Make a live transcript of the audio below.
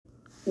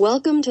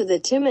Welcome to the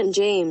Tim and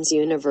James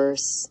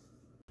universe.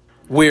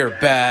 We're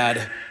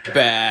bad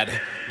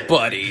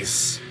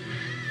buddies.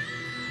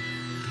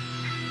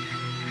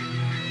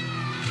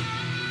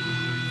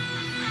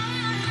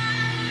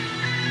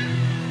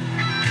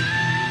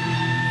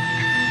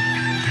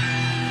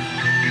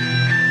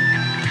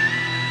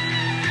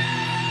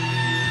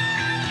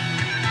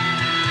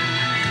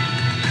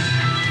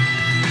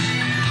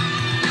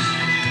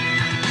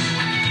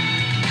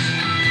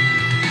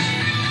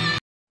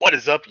 What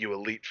is up, you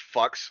elite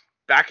fucks?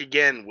 Back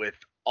again with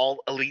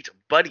all elite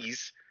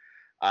buddies.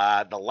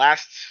 The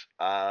last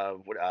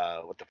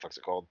what the fuck's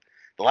it called?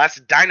 The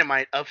last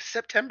Dynamite of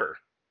September.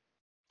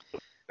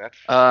 That's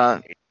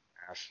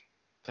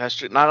That's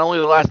true. Not only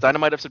the last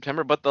Dynamite of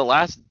September, but the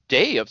last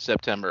day of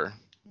September.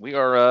 We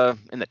are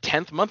in the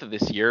 10th month of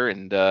this year,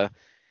 and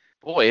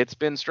boy, it's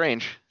been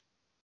strange.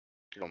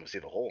 You can almost see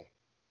the hole.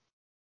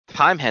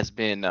 Time has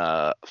been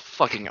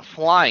fucking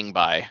flying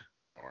by.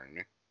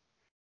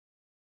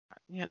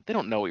 Yeah, they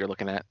don't know what you're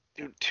looking at.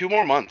 Dude, 2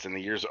 more months and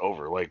the year's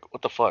over. Like,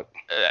 what the fuck?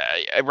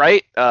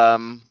 Right?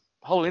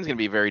 Halloween's gonna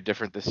be very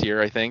different this year,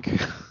 I think.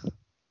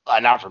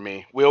 Not for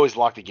me. We always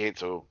lock the gate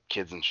so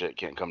kids and shit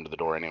can't come to the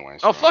door anyway.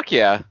 So. Oh fuck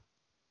yeah!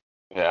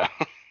 Yeah,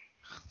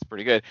 it's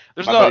pretty good.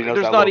 There's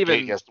not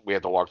even gate we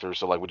have to walk through,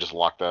 so like we just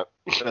lock that.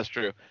 That's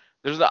true.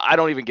 I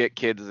don't even get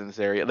kids in this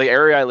area. The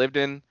area I lived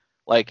in,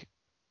 like,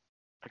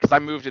 because I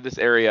moved to this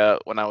area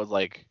when I was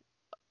like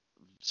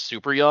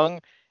super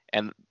young,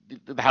 and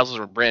the houses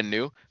were brand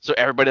new, so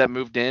everybody that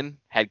moved in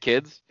had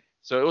kids.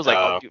 So it was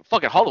like, dude,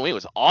 fucking Halloween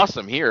was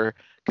awesome here,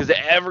 because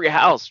every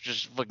house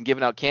just fucking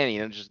giving out candy,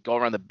 and just go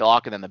around the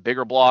block and then the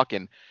bigger block,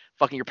 and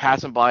fucking you're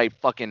passing by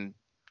fucking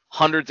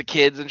hundreds of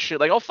kids and shit.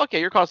 Like, oh fuck yeah,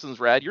 your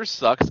costume's rad, yours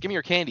sucks, give me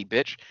your candy,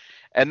 bitch.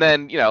 And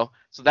then,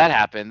 so that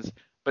happens.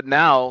 But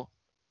now,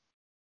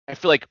 I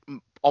feel like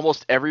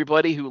almost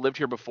everybody who lived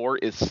here before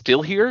is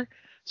still here,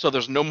 so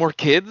there's no more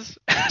kids.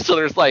 So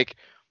there's like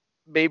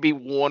maybe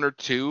one or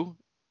two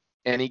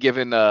any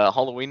given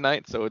Halloween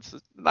night, so it's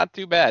not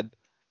too bad.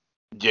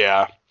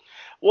 Yeah.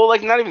 Well,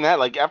 like, not even that.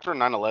 Like, after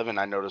 9/11,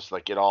 I noticed,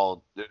 like, it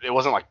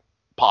wasn't, like,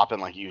 popping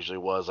like it usually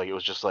was. Like, it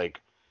was just, like...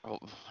 Oh,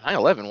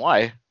 9/11,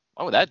 why?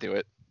 Why would that do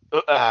it?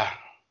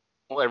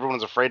 Well,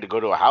 everyone's afraid to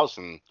go to a house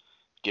and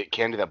get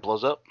candy that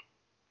blows up.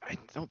 I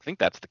don't think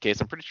that's the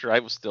case. I'm pretty sure I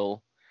was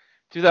still...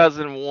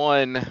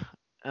 2001...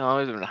 I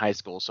was in high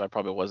school, so I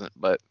probably wasn't,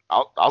 but...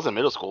 I was in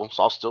middle school,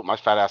 so my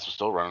fat ass was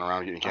still running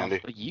around getting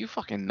candy. You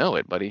fucking know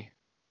it, buddy.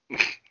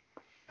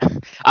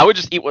 I would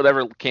just eat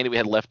whatever candy we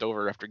had left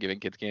over after giving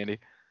kids candy.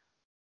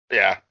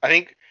 Yeah, I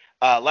think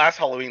last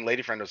Halloween,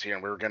 Lady Friend was here,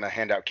 and we were gonna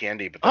hand out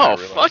candy. But then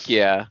fuck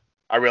yeah!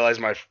 I realized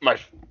my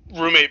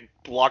roommate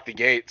locked the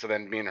gate, so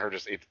then me and her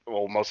just ate.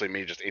 Well, mostly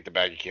me just ate the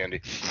bag of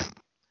candy.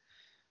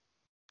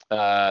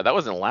 That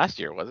wasn't last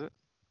year, was it?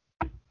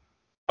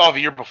 Oh,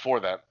 the year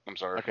before that. I'm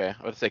sorry. Okay,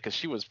 I would say because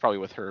she was probably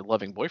with her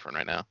loving boyfriend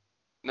right now.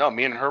 No,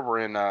 me and her were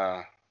in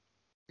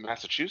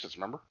Massachusetts.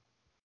 Remember?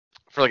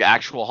 For like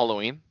actual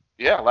Halloween.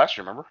 Yeah, last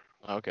year, remember?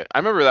 Okay. I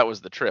remember that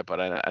was the trip, but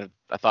I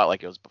thought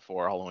like it was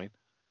before Halloween.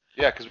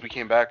 Yeah, because we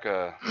came back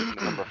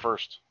November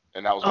 1st,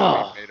 and that was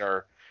when we made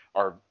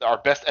our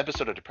best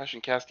episode of Depression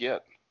Cast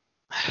yet.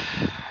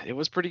 It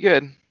was pretty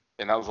good.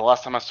 And that was the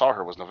last time I saw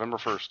her, was November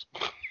 1st.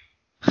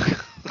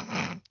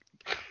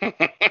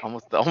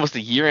 almost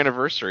a year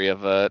anniversary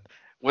of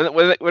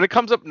when it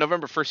comes up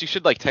November 1st, you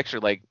should like text her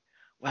like,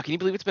 wow, can you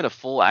believe it's been a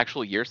full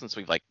actual year since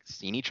we've like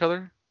seen each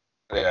other?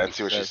 Yeah, and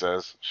see what she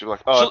says. She'll be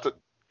like, oh,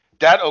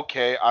 Dad,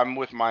 okay, I'm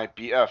with my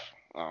BF.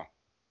 Oh.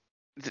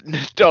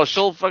 No,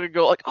 she'll fucking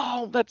go like,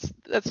 oh, that's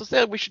so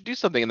sad. We should do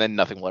something, and then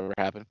nothing will ever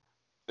happen.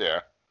 Yeah.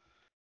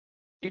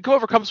 You go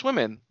over, come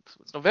swimming.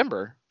 It's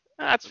November.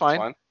 That's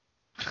fine.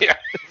 Yeah.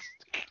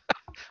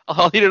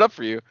 I'll heat it up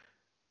for you.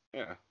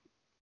 Yeah.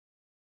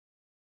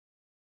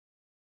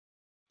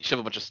 You should have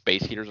a bunch of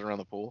space heaters around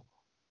the pool.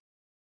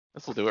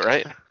 This will do it,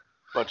 right?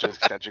 Bunch of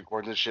extension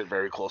cords and shit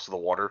very close to the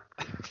water.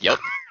 Yep.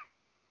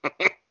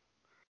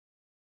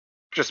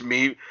 Just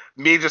me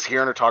just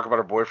hearing her talk about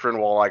her boyfriend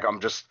while like I'm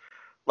just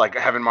like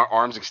having my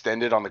arms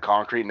extended on the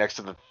concrete next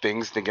to the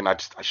things, thinking I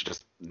should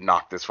just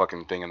knock this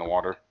fucking thing in the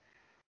water.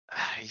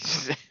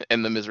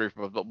 And the misery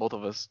for both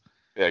of us.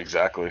 Yeah,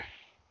 exactly.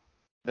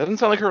 Doesn't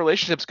sound like her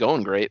relationship's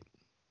going great.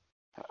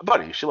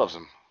 Buddy, she loves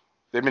him.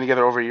 They've been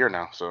together over a year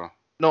now, so.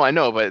 No, I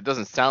know, but it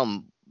doesn't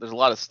sound. There's a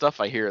lot of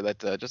stuff I hear that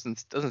just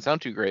doesn't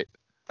sound too great.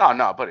 Oh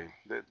no, buddy,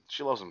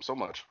 she loves him so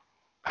much.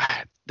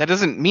 That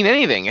doesn't mean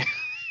anything.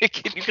 You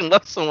can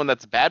love someone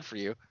that's bad for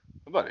you.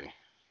 Buddy.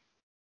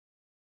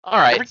 All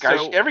right.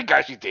 Every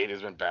guy she's dated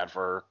has been bad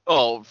for her.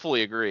 Oh,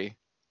 fully agree.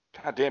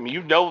 God damn,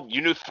 you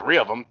knew 3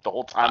 of them the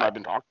whole time I've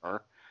been talking to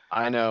her.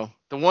 I know.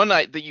 The one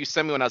that you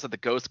sent me when I was at the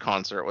Ghost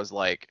concert was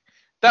like,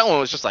 that one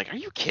was just like, are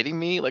you kidding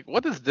me? Like,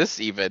 what is this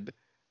even?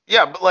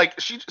 Yeah, but like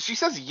she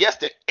says yes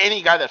to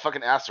any guy that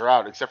fucking asks her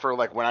out, except for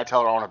like when I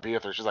tell her I want to be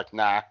with her, she's like,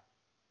 nah.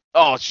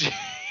 Oh,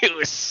 it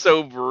was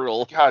so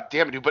brutal. God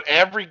damn it, dude. But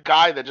every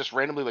guy that just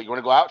randomly like, you want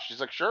to go out?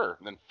 She's like, sure,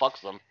 and then fucks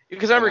them.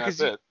 Because I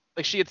remember,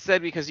 like she had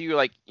said because you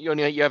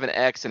have an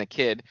ex and a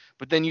kid,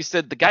 but then you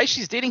said the guy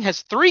she's dating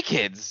has 3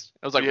 kids.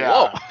 I was like, Yeah,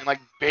 whoa. and like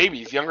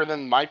babies younger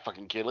than my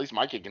fucking kid. At least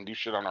my kid can do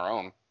shit on her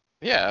own.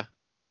 Yeah.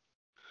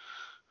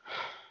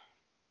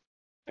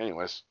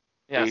 Anyways,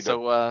 Yeah. AEW.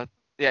 So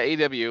yeah,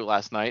 AEW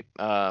last night.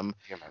 Damn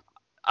it.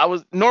 I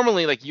was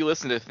normally like you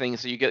listen to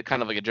things so you get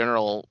kind of like a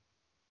general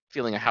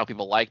feeling of how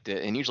people liked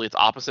it, and usually it's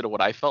opposite of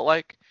what I felt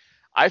like.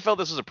 I felt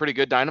this was a pretty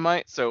good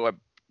Dynamite, so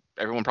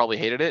everyone probably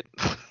hated it.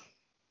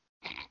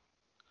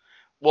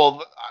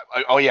 Well,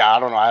 oh yeah, I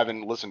don't know. I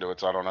haven't listened to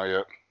it, so I don't know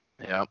yet.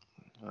 Yeah.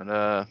 But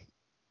well,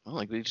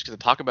 like we just get to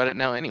talk about it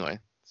now anyway.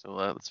 So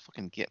let's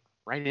fucking get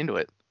right into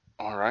it.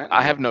 All right.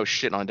 I have no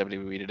shit on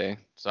WWE today,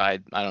 so I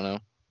don't know.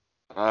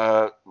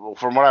 Well,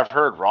 from what I've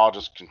heard, Raw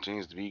just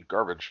continues to be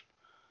garbage.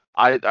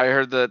 I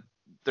heard that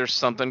there's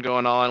something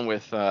going on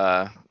with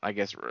I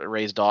guess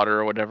Ray's daughter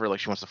or whatever, like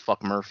she wants to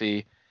fuck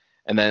Murphy.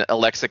 And then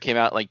Alexa came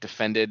out like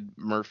defended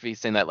Murphy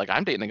saying that like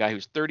I'm dating a guy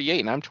who's 38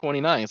 and I'm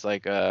 29. It's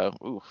like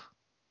oof.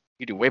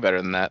 You do way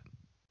better than that.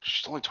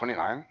 She's only 29.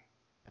 I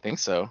think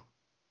so.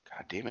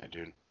 God damn it,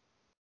 dude.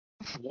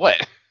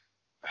 What?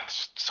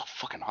 That's so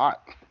fucking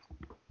hot.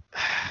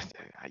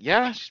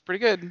 Yeah, she's pretty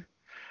good.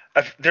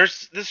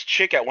 There's this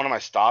chick at one of my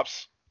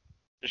stops.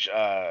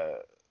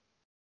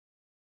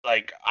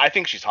 Like I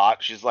think she's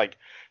hot. She's like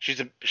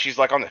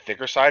on the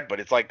thicker side, but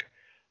it's like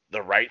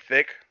the right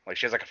thick. Like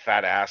she has like a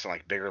fat ass and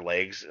like bigger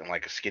legs and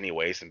like a skinny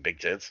waist and big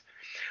tits.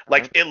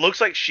 Like it looks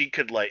like she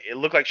could like it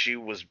looked like she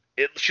was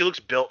she looks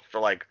built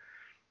for like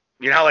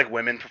you know how like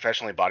women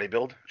professionally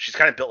bodybuild? She's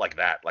kind of built like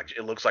that. Like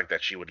it looks like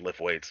that she would lift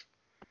weights.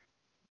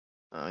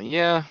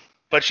 Yeah.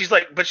 But she's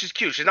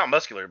cute. She's not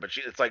muscular, but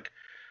it's like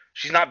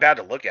she's not bad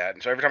to look at.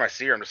 And so every time I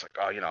see her, I'm just like,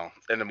 oh,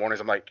 in the mornings,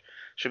 I'm like,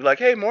 she'll be like,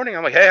 hey, morning.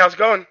 I'm like, hey, how's it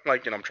going?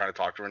 Like, I'm trying to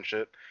talk to her and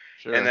shit.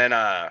 Sure. And then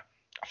I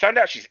found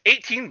out she's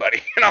 18,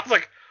 buddy, and I was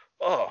like,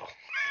 oh.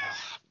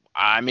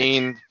 I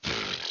mean,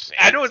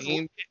 I know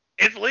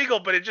it's legal,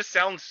 but it just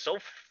sounds so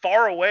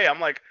far away. I'm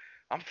like,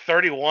 I'm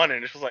 31,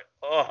 and it's just like,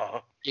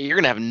 oh. Yeah, you're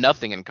gonna have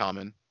nothing in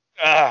common.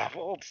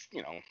 Well, it's,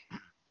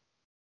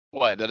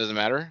 What? That doesn't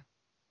matter.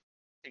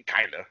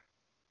 Kinda.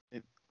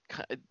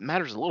 It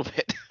matters a little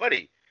bit.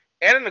 Buddy,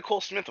 Anna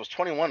Nicole Smith was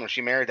 21 when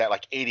she married that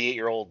like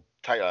 88-year-old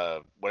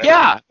whatever.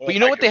 Yeah, but you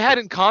know what they had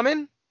in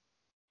common?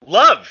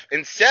 Love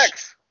and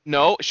sex.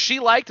 No, she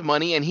liked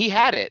money and he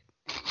had it.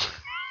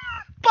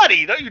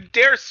 Buddy, don't you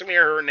dare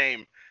smear her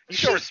name. You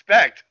show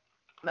respect.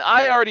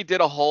 I already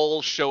did a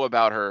whole show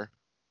about her.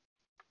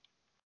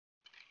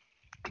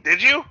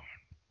 Did you?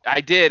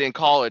 I did in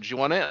college. You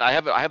want it? I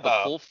have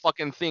the full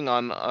fucking thing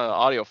on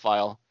audio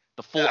file.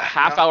 The full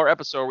half-hour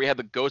episode where we had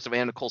the ghost of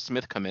Anna Nicole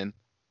Smith come in.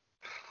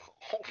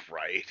 All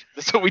right.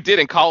 That's what we did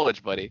in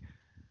college, buddy.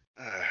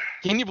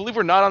 Can you believe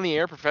we're not on the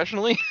air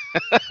professionally?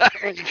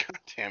 God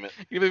damn it.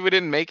 You believe we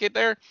didn't make it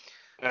there?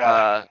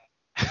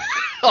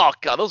 Oh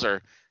god, those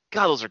are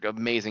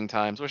amazing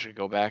times. Wish I could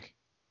go back.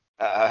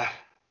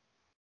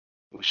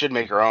 We should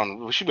make our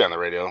own. We should be on the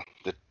radio.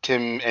 The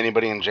Tim,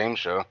 Anybody, and James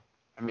show.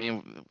 I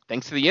mean,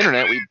 thanks to the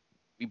internet,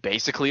 we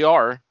basically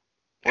are.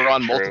 We're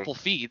on True. multiple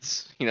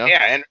feeds,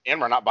 Yeah,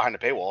 and we're not behind a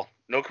paywall.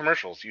 No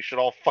commercials. You should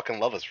all fucking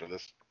love us for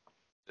this.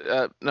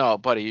 No,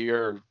 buddy,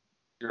 you're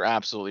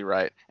absolutely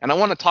right. And I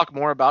want to talk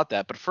more about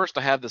that, but first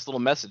I have this little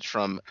message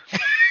from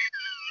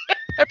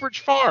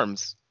Pepperidge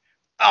Farms.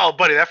 Oh,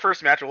 buddy, that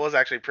first match was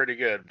actually pretty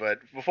good. But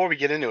before we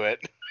get into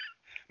it,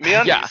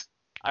 yeah,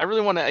 I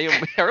really want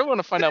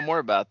to find out more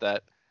about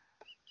that.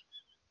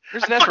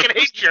 There's I fucking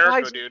hate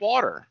Jericho, dude.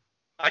 Water.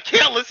 I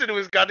can't listen to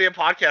his goddamn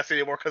podcast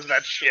anymore because of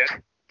that shit.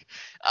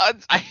 I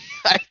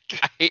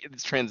hate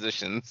its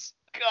transitions.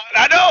 God,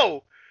 I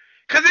know,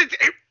 because it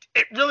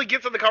really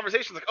gets in the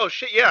conversation. Like, oh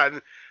shit, yeah,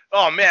 and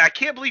oh man, I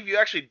can't believe you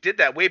actually did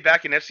that way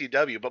back in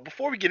FCW. But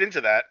before we get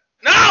into that,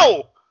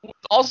 no.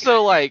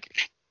 Also,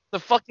 like the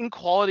fucking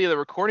quality of the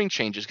recording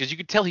changes because you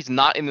could tell he's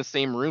not in the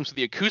same room, so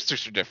the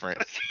acoustics are different.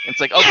 And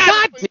it's like, oh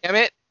god damn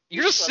it,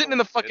 you're just sitting in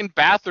the fucking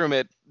bathroom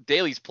at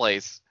Daly's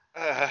place.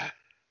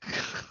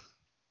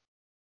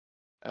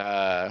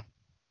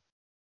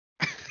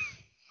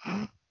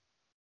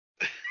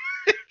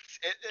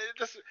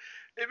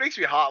 It makes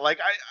me hot. Like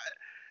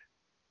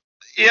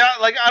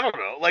I don't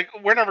know. Like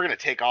we're never gonna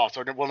take off,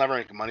 so we'll never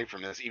make money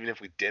from this, even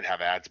if we did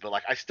have ads. But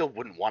like, I still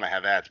wouldn't want to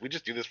have ads. We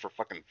just do this for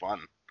fucking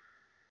fun.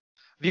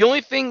 The only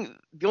thing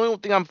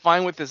I'm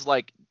fine with is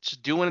like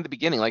just doing at the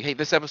beginning, like, hey,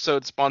 this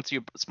episode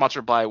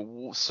sponsored by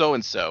so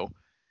and so,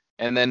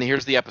 and then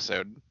here's the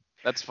episode.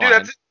 That's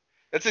fine. Dude,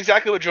 that's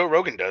exactly what Joe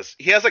Rogan does.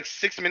 He has like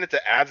 6 minutes of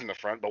ads in the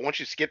front, but once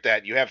you skip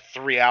that, you have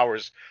 3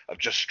 hours of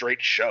just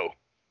straight show.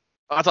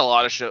 Oh, that's a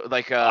lot of show.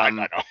 Like, I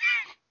know.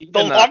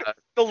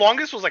 The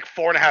longest was like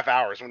 4.5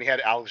 hours when he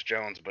had Alex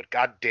Jones, but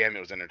god damn, it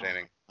was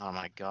entertaining. Oh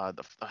my god,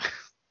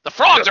 the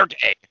frogs are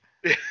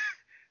gay.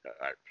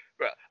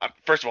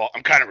 First of all,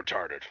 I'm kind of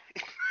retarded.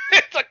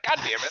 It's like, god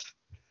damn it.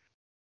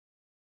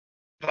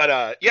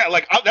 But yeah,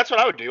 like that's what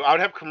I would do. I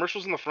would have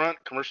commercials in the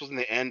front, commercials in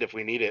the end if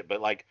we need it.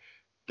 But like,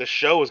 the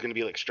show is going to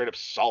be like straight up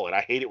solid.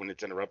 I hate it when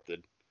it's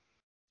interrupted.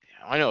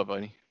 Yeah, I know it,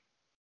 buddy.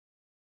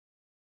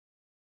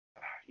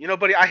 You know,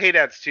 buddy, I hate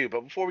ads too.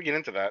 But before we get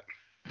into that,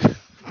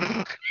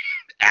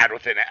 ad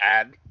within an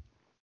ad.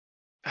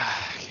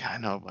 Yeah, I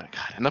know, but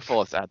God, enough of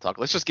all this ad talk.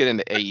 Let's just get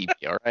into AEB,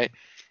 all right?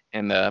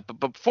 And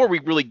but before we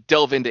really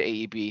delve into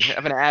AEB, I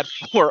have an ad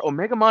for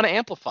Omega Mana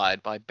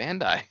Amplified by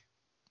Bandai.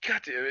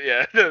 God damn it,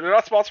 yeah. They're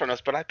not sponsoring us,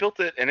 but I built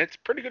it, and it's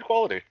pretty good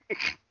quality.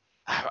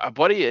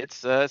 Buddy, it's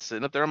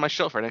sitting up there on my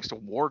shelf right next to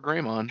War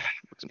Greymon.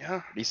 Looks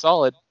Yeah. pretty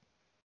solid.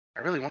 I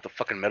really want the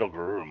fucking Metal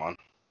Garurumon.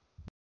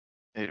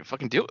 Hey,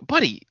 fucking do it.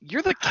 Buddy,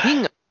 you're the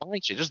king of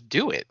buying shit. Just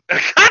do it.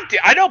 God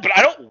damn, I know, but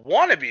I don't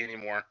want to be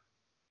anymore.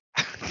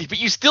 But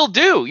you still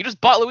do. You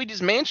just bought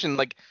Luigi's Mansion,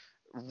 like,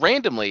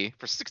 randomly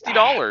for $60.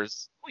 Well,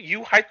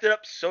 you hyped it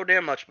up so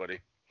damn much, buddy.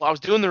 Well, I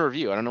was doing the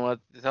review. I don't know what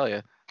to tell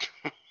you.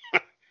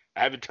 I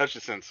haven't touched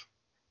it since.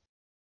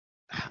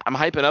 I'm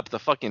hyping up the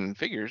fucking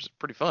figures.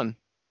 Pretty fun.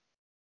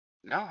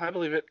 No, I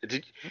believe it.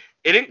 It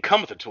didn't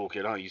come with a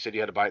toolkit, huh? You said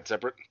you had to buy it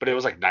separate, but it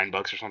was like $9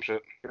 or some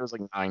shit. It was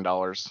like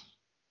 $9.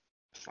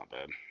 That's not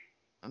bad.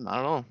 Not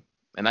at all.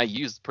 And I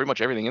used pretty much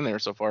everything in there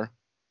so far.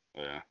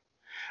 Yeah,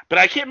 but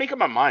I can't make up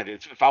my mind.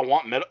 It's if I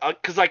want metal,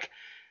 because like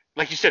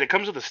you said, it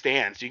comes with a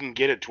stand, so you can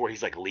get it to where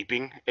he's like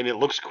leaping, and it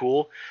looks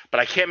cool. But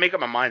I can't make up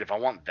my mind if I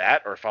want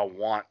that or if I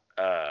want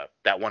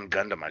that one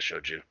Gundam I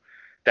showed you.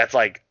 That's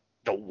like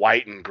the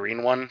white and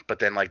green one, but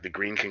then like the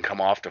green can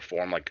come off to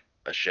form like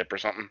a ship or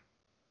something.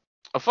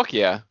 Oh, fuck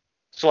yeah.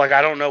 So like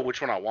I don't know which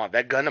one I want.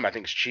 That Gundam I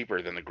think is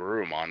cheaper than the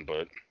Garurumon,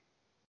 but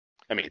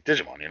I mean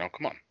Digimon, you know,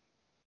 come on.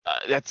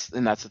 That's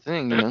the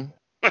thing, you know.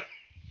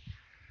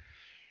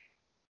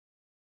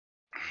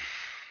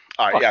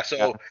 All right, yeah.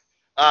 So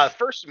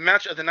first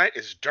match of the night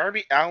is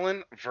Darby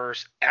Allin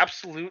versus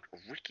Absolute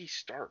Ricky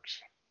Starks.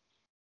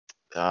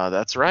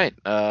 That's right.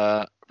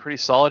 Pretty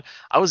solid.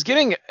 I was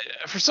getting,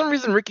 for some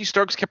reason, Ricky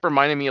Starks kept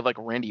reminding me of like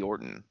Randy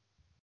Orton.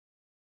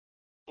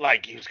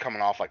 Like he was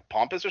coming off like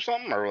pompous or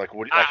something, or like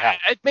what? Like how?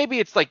 Maybe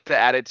it's like the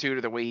attitude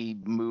or the way he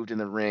moved in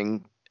the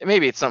ring.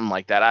 Maybe it's something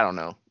like that. I don't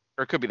know.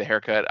 Or it could be the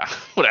haircut.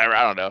 Whatever.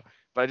 I don't know.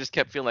 But I just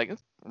kept feeling like it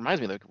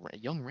reminds me of like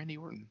young Randy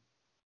Orton.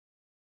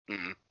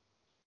 Mm-hmm.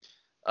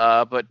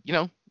 But you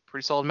know,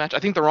 pretty solid match. I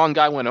think the wrong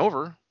guy went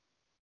over.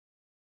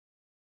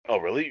 Oh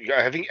really?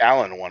 I think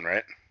Allin won,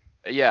 right?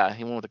 Yeah,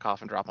 he won with the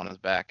coffin drop on his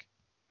back.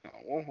 Oh,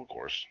 well, of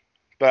course.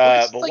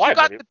 But like why?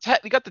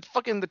 You got the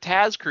fucking the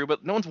Taz crew,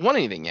 but no one's won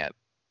anything yet.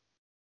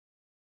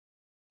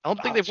 I don't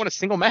think they've won a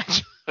single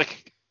match. I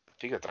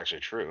think that's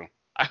actually true.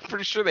 I'm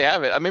pretty sure they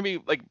have it. Maybe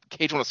like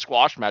Cage won a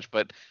squash match,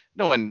 but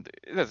no one.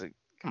 It doesn't.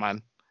 Come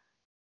on.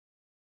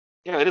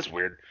 Yeah, it is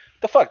weird.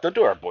 The fuck? Don't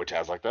do our boy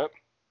Taz like that.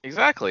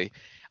 Exactly.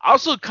 I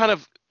also kind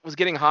of was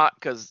getting hot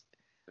because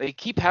they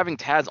keep having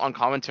Taz on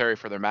commentary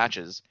for their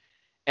matches,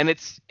 and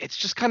it's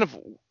just kind of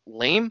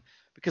lame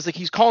because like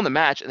he's calling the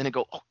match and then they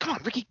go, "Oh come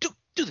on, Ricky, do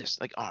this."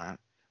 Like, all right.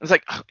 It's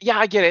like, oh, yeah,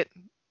 I get it.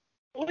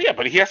 Well, yeah,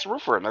 but he has to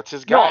root for him. That's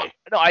his guy.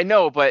 No, I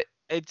know, but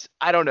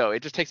I don't know.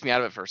 It just takes me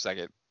out of it for a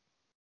second.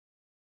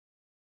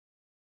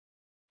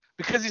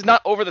 Because he's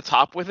not over the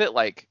top with it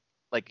like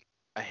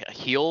a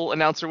heel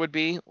announcer would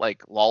be,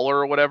 like Lawler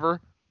or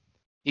whatever.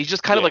 He's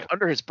just kind of like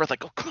under his breath,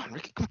 like, "Oh, come on,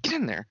 Ricky, come get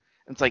in there."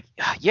 And it's like,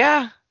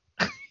 yeah,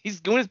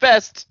 he's doing his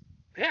best.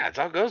 Yeah, that's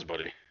how it goes,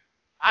 buddy.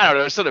 I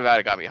don't know. Something about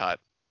it got me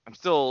hot. I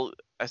still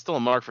a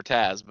mark for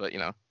Taz, but you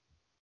know.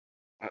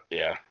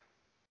 Yeah.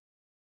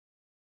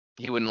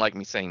 He wouldn't like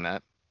me saying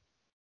that.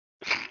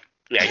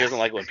 Yeah, he doesn't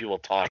like when people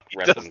talk,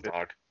 wrestling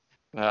talk.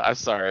 I'm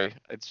sorry.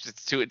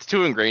 It's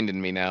too ingrained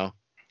in me now.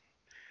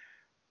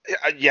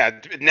 Yeah,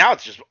 now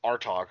it's just our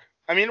talk.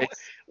 I mean,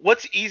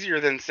 what's easier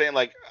than saying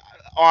like,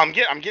 "Oh, I'm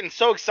getting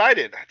so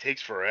excited. It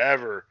takes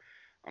forever.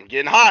 I'm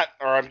getting hot,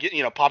 or I'm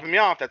getting popping me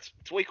off." It's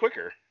way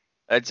quicker.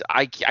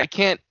 I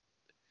can't.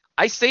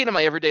 I say it in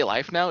my everyday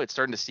life now. It's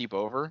starting to seep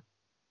over.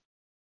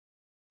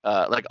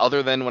 Like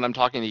other than when I'm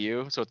talking to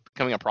you, so it's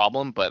becoming a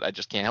problem. But I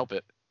just can't help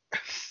it.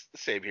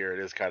 Same here. It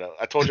is kind of.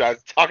 I told you I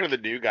was talking to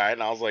the new guy,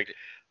 and I was like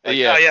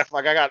yeah, oh yeah,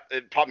 like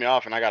it popped me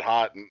off, and I got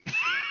hot. And,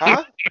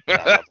 huh?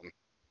 Nothing.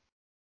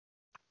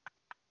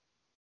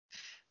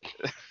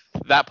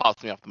 That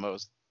pops me off the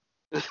most.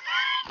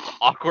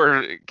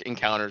 Awkward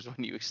encounters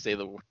when you say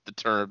the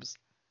terms.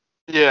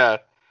 Yeah.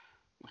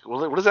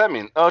 Well, what does that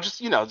mean? Oh,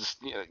 just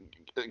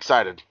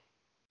excited.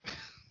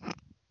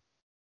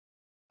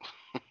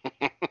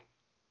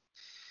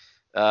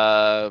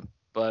 Yeah,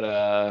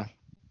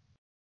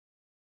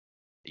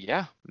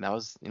 that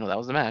was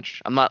the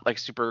match. I'm not like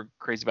super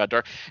crazy about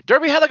Darby.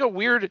 Darby had like a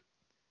weird.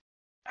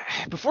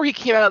 Before he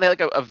came out, they had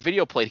like a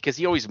video played because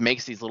he always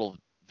makes these little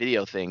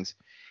video things,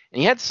 and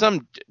he had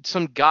some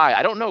guy.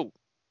 I don't know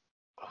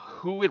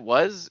who it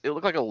was. It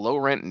looked like a low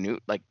rent New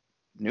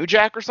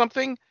Jack or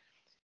something.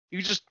 He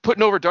was just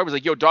putting over Darby. He's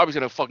like, "Yo, Darby's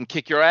gonna fucking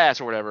kick your ass"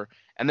 or whatever.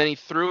 And then he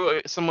threw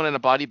someone in a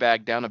body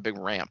bag down a big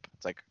ramp.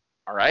 It's like,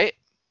 all right.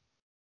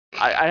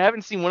 I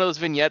haven't seen one of those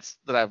vignettes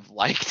that I've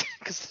liked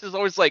because there's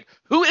always like,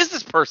 who is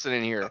this person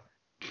in here,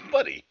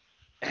 buddy?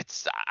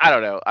 I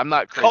don't know. I'm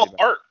not crazy. It's called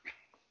art.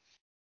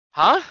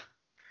 Huh?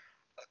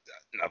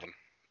 Nothing.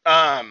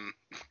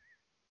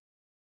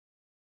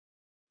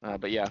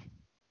 But yeah.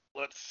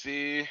 Let's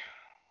see.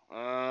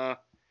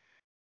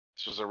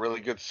 This was a really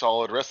good,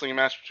 solid wrestling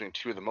match between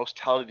two of the most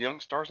talented young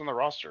stars on the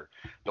roster.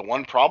 The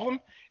one problem,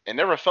 it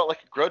never felt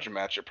like a grudge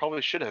match. It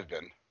probably should have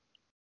been.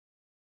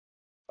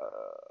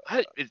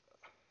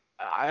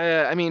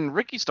 I mean,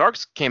 Ricky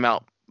Starks came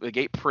out the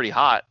gate pretty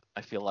hot.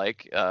 I feel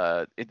like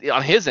on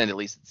his end, at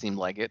least, it seemed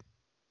like it.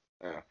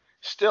 Yeah.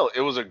 Still,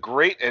 it was a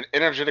great and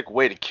energetic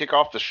way to kick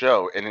off the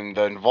show, and in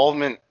the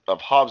involvement of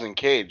Hobbs and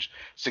Cage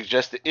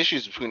suggests that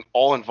issues between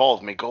all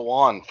involved may go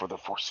on for the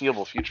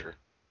foreseeable future.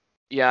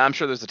 Yeah, I'm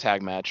sure there's a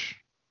tag match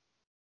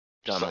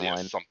down the line. Yeah,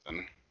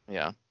 something.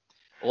 Yeah.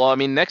 Well, I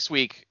mean, next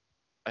week,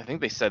 I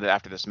think they said that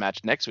after this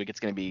match, next week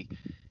it's going to be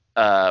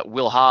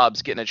Will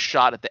Hobbs getting a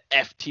shot at the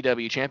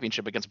FTW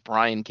Championship against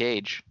Brian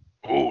Cage.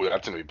 Ooh,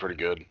 that's going to be pretty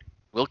good.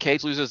 Will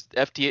Cage lose his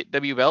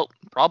FTW belt?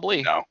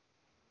 Probably. No.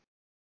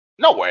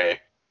 No way.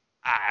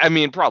 I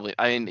mean, probably.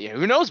 I mean,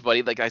 who knows,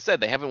 buddy? Like I said,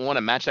 they haven't won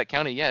a match at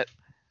County yet.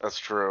 That's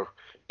true.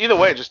 Either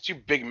way, just two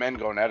big men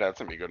going at it. That's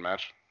going to be a good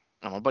match.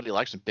 Oh, my buddy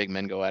likes when big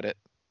men go at it.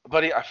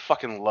 Buddy, I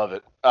fucking love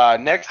it.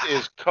 Next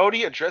is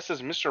Cody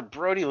addresses Mr.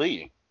 Brody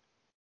Lee.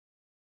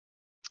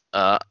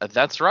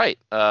 That's right.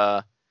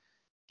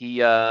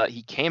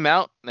 He came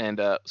out and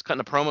was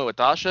cutting a promo with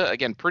Dasha.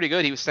 Again, pretty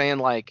good. He was saying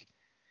like,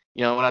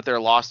 you know, went out there,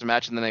 lost a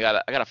match, and then I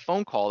got a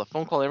phone call. The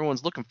phone call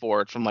everyone's looking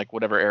for. It's from like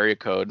whatever area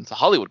code. It's a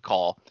Hollywood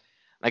call.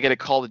 I get a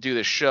call to do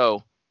this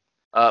show,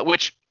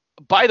 which,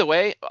 by the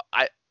way,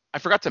 I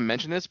forgot to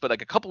mention this, but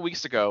like a couple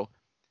weeks ago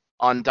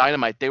on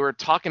Dynamite, they were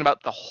talking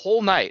about the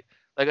whole night.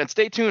 Like, and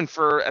stay tuned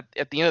for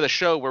at the end of the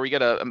show where we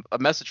get a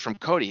message from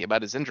Cody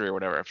about his injury or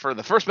whatever. For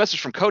the first message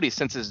from Cody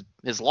since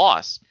his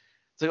loss,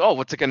 it's like, oh,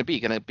 what's it going to be?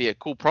 Going to be a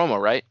cool promo,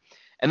 right?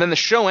 And then the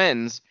show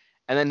ends,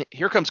 and then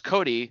here comes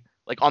Cody,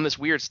 like on this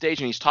weird stage,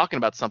 and he's talking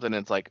about something,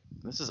 and it's like,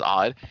 this is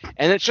odd.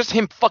 And it's just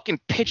him fucking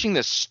pitching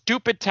this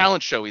stupid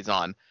talent show he's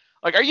on.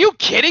 Like, are you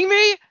kidding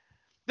me?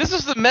 This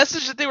is the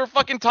message that they were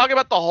fucking talking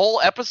about the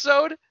whole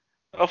episode?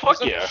 Oh, fuck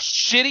Some yeah.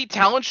 Shitty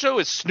talent show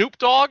is Snoop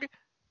Dogg?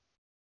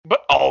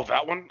 But, oh,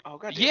 that one? Oh,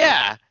 god.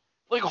 Yeah.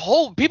 Like,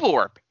 whole people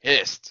were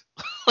pissed.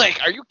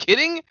 Like, are you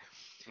kidding?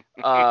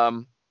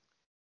 So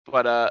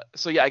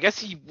yeah, I guess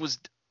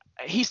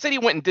he said he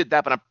went and did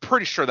that, but I'm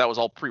pretty sure that was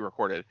all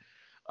pre-recorded.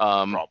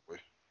 Probably.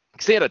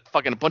 Because they had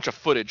a bunch of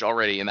footage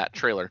already in that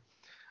trailer.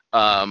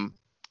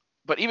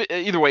 But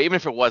either way, even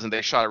if it wasn't,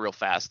 they shot it real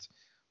fast.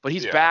 But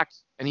he's back,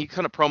 and he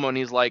kind of promo, and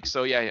he's like,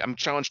 so yeah, I'm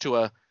challenged to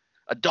a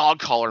dog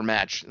collar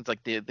match. It's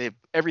like they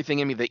everything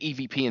in me, the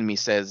EVP in me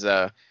says,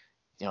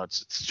 you know,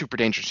 it's super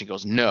dangerous. He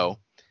goes, no.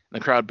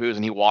 And the crowd boos,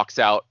 and he walks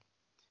out,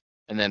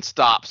 and then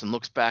stops and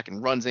looks back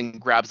and runs in,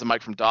 grabs the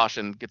mic from Dasha,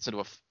 and gets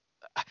into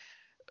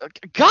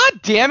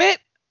God damn it!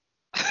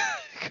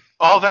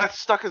 Oh, that's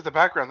stuck as the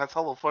background. That's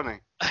hella funny.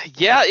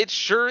 Yeah, it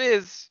sure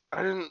is.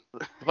 I didn't.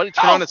 Buddy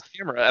turned on his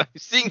camera. I'm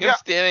seeing him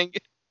standing.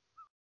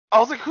 I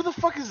was like, who the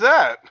fuck is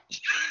that?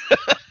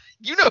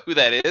 You know who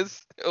that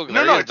is. Oh,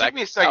 no, it took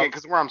me a second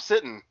because where I'm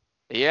sitting.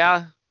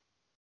 Yeah.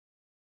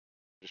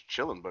 Just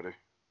chilling, buddy.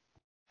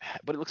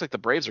 But it looks like the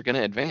Braves are going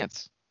to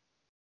advance.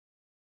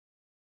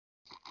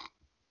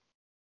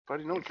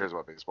 Buddy, no one cares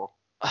about baseball.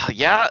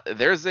 Yeah,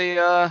 there's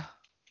a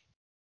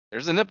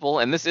nipple,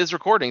 and this is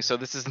recording, so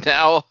this is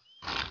now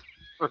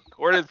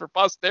recorded for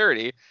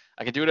posterity.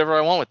 I can do whatever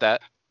I want with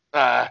that.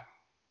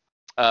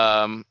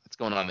 It's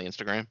going on the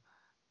Instagram.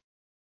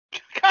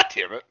 God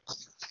damn it.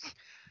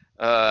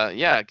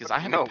 Yeah, because I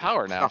have no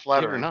power now. Not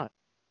flattering. Or not.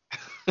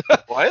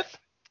 What?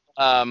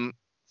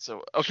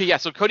 So okay, yeah.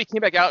 So Cody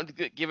came back out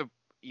and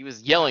he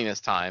was yelling this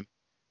time,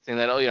 saying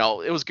that, oh, you know,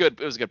 it was good.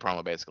 It was a good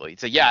promo, basically. He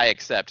said, yeah, I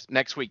accept.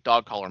 Next week,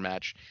 dog collar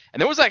match. And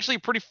there was actually a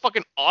pretty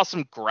fucking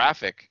awesome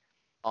graphic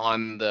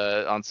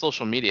on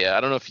social media.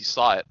 I don't know if you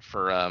saw it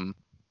for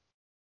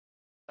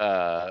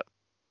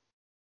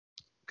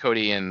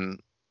Cody and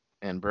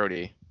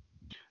Brody.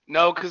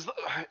 No, because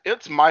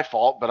it's my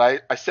fault, but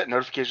I set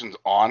notifications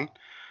on.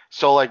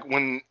 So, like,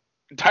 when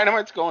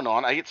Dynamite's going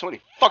on, I get so many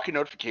fucking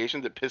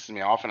notifications it pisses me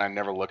off, and I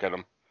never look at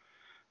them.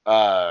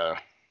 Let's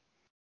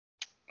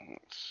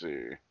see. I'm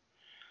going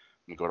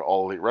to go to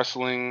All Elite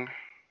Wrestling.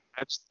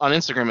 On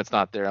Instagram, it's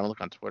not there. I'm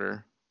looking on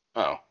Twitter.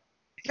 Oh.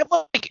 Yeah,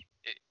 like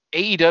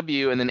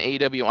AEW and then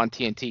AEW on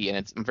TNT,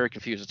 and I'm very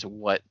confused as to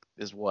what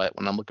is what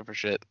when I'm looking for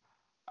shit.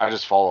 I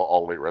just follow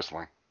All Elite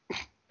Wrestling.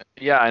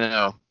 Yeah, I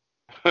know.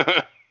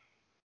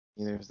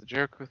 There's the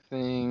Jericho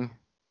thing.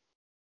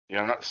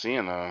 Yeah, I'm not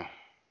seeing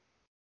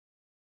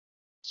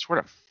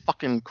Swear to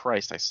fucking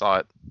Christ, I saw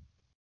it.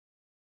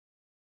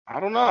 I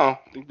don't know.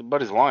 I think the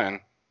buddy's lying.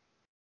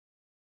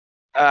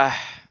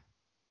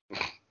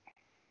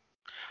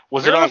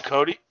 Was it on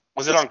Cody?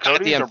 Was it on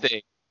Cody's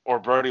or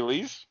Brody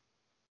Lee's?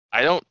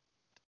 I don't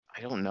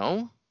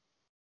know.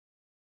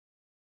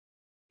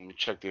 Let me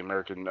check the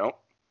American note.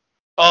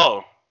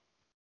 Oh.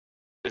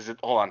 Is it?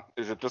 Hold on.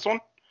 Is it this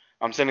one?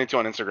 I'm sending it to you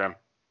on Instagram.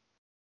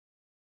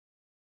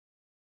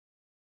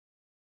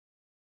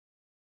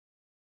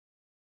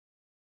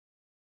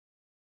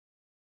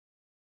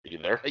 Are you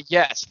there?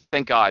 Yes,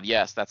 thank God.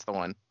 Yes, that's the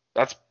one.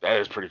 That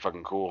is pretty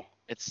fucking cool.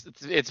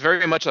 It's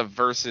very much a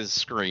versus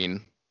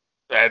screen.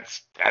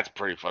 That's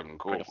pretty fucking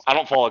cool. Pretty I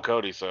don't follow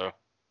Cody, so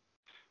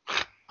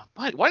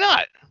What? Why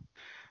not?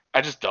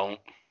 I just don't.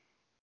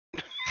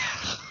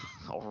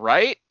 All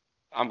right.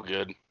 I'm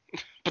good,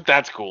 but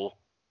that's cool.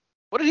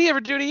 What did he ever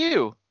do to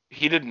you?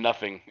 He did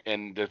nothing,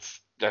 and that's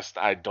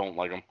I don't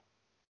like him.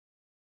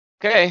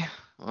 Okay.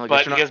 Well, I guess But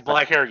you're he not- has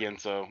black hair again,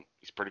 so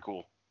he's pretty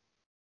cool.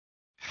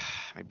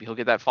 Maybe he'll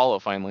get that follow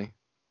finally.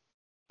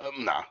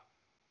 Nah.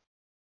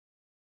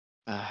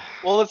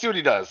 Well, let's see what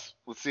he does.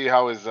 Let's see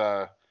how his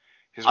I'll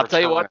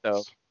tell you what, return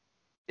though.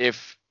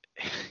 is.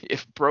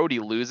 If Brody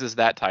loses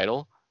that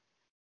title,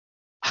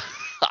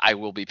 I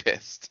will be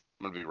pissed.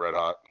 I'm gonna be red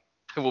hot.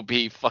 I will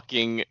be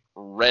fucking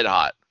red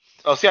hot.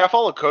 Oh, see, I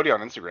follow Cody on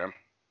Instagram.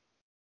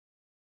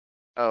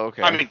 Oh,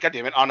 okay. I mean,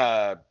 goddammit,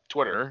 on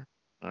Twitter,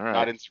 Sure. All right.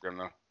 not Instagram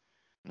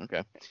though.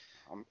 Okay.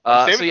 I'm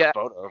saving so yeah. that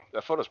photo.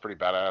 That photo's pretty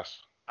badass.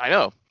 I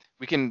know.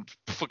 We can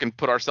fucking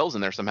put ourselves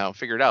in there somehow.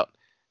 Figure it out.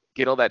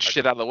 Get all that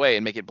shit out of the way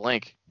and make it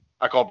blank.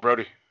 I call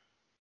Brody.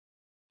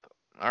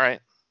 All right.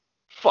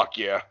 Fuck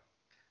yeah.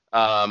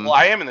 Well,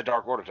 I am in the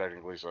Dark Order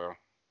technically, so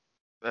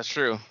That's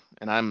true.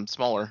 And I'm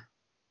smaller.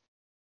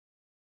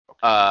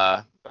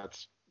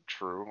 that's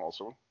true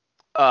also.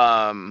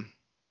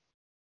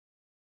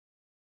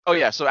 Oh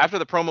yeah, so after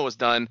the promo was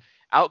done,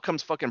 out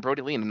comes fucking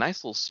Brody Lee in a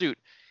nice little suit.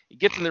 He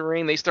gets in the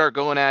ring, they start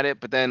going at it,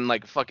 but then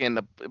like fucking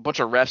a bunch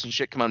of refs and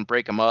shit come on and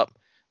break him up.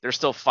 They're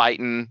still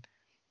fighting.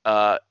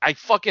 I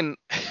fucking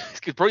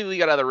because Brody Lee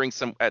got out of the ring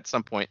at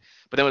some point,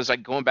 but then was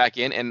like going back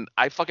in, and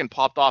I fucking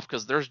popped off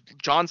because there's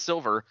John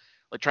Silver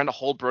like trying to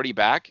hold Brody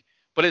back,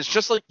 but it's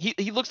just like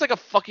he looks like a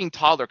fucking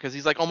toddler because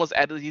he's like almost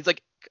he's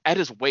like at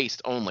his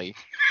waist only.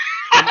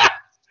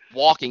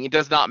 Walking, it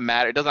does not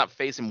matter. It does not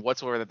face him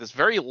whatsoever that this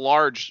very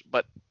large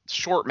but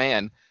short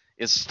man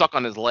is stuck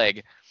on his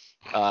leg.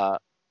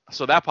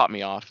 So that popped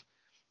me off.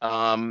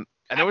 And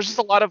there was just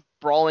a lot of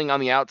brawling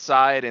on the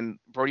outside, and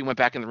Brody went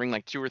back in the ring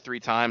like 2 or 3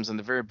 times, and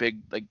the very big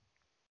like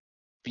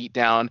beat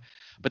down.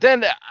 But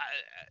then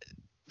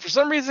for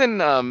some reason,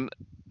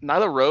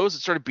 Nyla Rose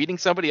started beating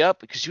somebody up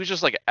because she was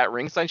just like at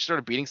ringside. She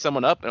started beating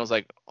someone up, and I was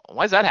like,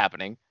 why is that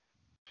happening?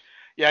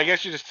 Yeah, I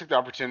guess you just took the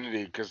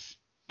opportunity because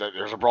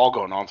there's a brawl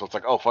going on, so it's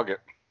like, oh, fuck it.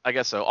 I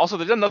guess so. Also,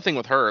 they've done nothing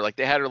with her. Like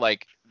they had her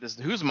like this.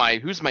 Who's my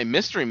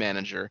mystery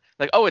manager?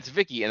 Like, oh, it's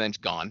Vicky, and then she's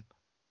gone.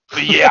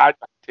 Yeah,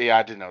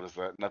 I did notice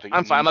that. Nothing.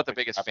 I'm fine. I'm not the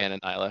biggest fan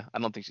of Nyla. I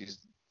don't think she's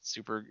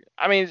super.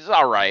 I mean, it's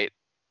all right.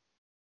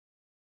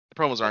 The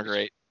promos aren't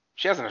great.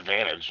 She has an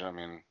advantage. I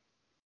mean,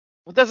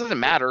 Well, that doesn't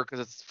matter because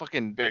it's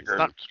fucking Bigger It's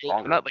not, and they're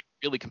stronger. not like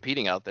really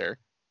competing out there.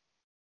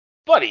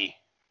 buddy.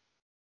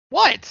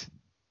 What?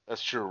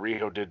 That's true.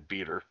 Riho did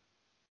beat her.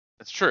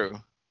 That's true.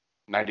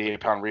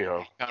 98-pound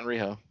Riho. Count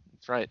Riho.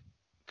 That's right.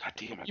 God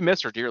damn it. You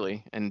miss her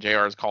dearly in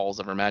JR's calls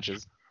of her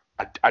matches.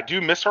 I do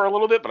miss her a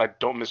little bit, but I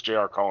don't miss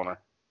JR calling her.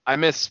 I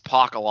miss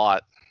Pac a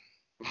lot.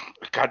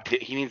 God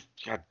damn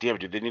it,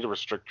 dude. They need to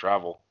restrict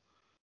travel.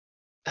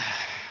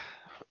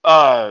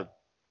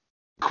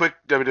 Quick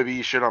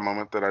WWE shit on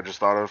moment that I just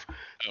thought of.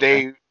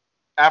 Okay.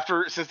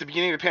 Since the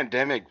beginning of the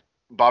pandemic,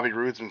 Bobby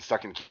Roode's been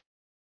stuck in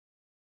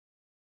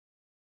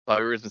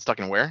Bobby Roode's been stuck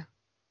in where?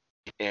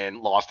 and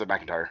lost at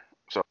McIntyre.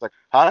 So it's like,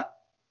 huh?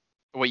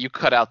 Wait, you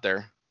cut out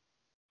there.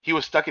 He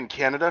was stuck in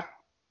Canada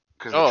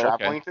because Oh, of the okay.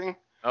 traveling thing.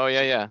 Oh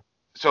yeah.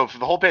 So for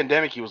the whole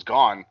pandemic, he was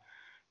gone.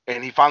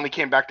 And he finally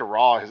came back to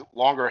Raw. His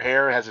longer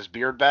hair, has his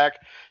beard back.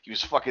 He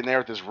was fucking there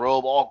with his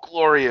robe, all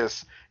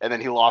glorious. And then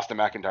he lost to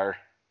McIntyre.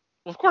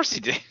 Well, of course he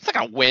did. He's not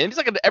gonna win. He's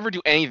not gonna ever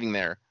do anything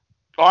there.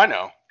 Oh, I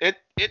know. It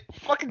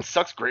fucking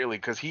sucks greatly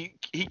because he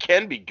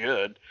can be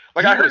good.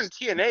 Like He I heard was in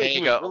TNA, he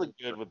mega was really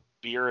good with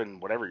beer and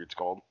whatever it's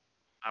called.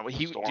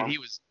 Storm.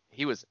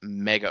 He was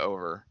mega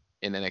over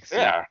in NXT.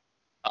 Yeah.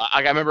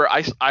 I remember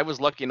I was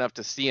lucky enough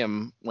to see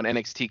him when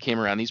NXT came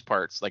around these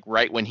parts, like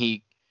right when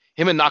him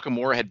and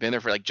Nakamura had been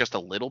there for like just a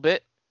little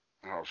bit.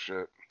 Oh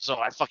shit. So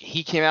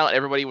he came out,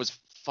 everybody was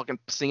fucking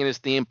singing his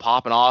theme,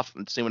 popping off,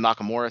 and same with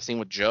Nakamura, same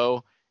with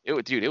Joe.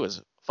 It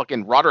was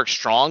fucking Roderick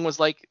Strong was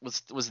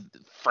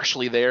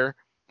freshly there.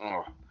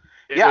 Oh.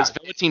 It Yeah. was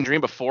Velveteen Dream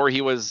before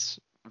he was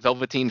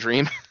Velveteen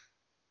Dream.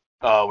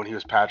 When he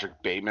was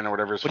Patrick Bateman or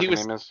whatever his fucking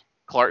name is.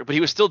 Clark, but he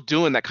was still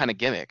doing that kind of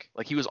gimmick.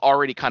 Like he was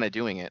already kind of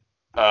doing it.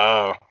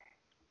 Oh.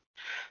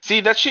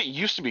 See, that shit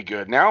used to be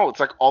good. Now it's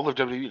like all of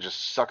WWE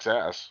just sucks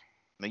ass.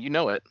 Now, you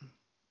know it.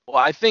 Well,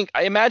 I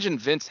imagine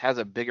Vince has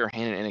a bigger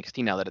hand in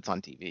NXT now that it's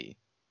on TV.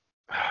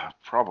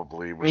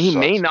 Probably. I mean, he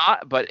may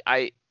not, but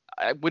I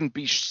wouldn't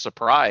be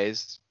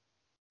surprised.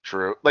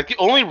 True. Like the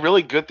only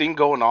really good thing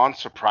going on,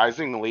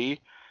 surprisingly,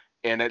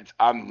 and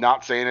I'm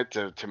not saying it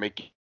to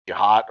make you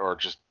hot or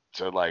just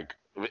to like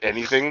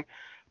anything,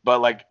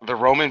 but like the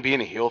Roman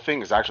being a heel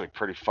thing is actually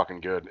pretty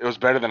fucking good. It was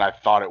better than I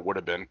thought it would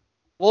have been.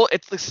 Well,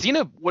 it's like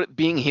Cena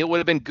being heel would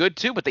have been good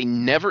too, but they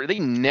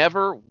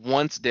never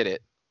once did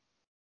it.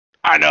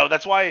 I know.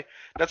 That's why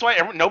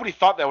nobody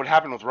thought that would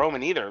happen with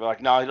Roman either. They're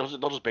like, no,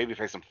 they'll just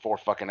babyface him for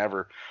fucking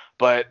ever.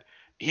 But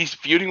he's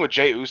feuding with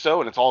Jey Uso,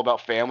 and it's all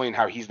about family and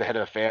how he's the head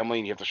of the family,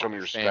 and you have to show me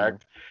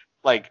respect.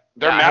 Like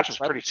their match was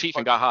pretty cheap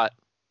fucking and got hot.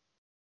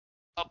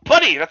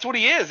 Buddy, that's what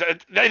he is.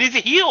 He's a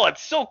heel.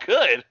 It's so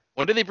good.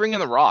 When did they bring in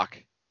The Rock?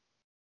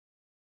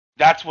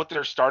 That's what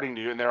they're starting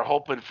to do, and they're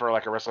hoping for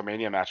like a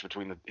WrestleMania match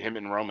between him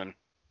and Roman.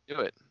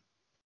 Do it.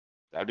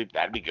 That'd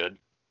be good.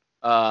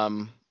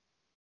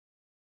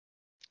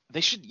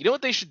 They should. You know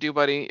what they should do,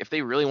 buddy? If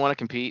they really want to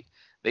compete,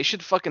 they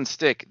should fucking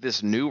stick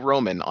this new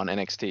Roman on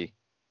NXT.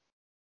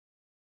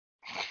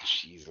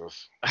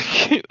 Jesus.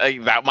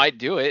 Like, that might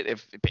do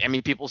it. I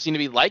mean, people seem to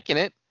be liking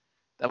it.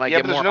 That might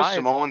get but more there's no eyes.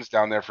 Samoans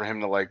down there for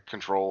him to like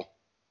control.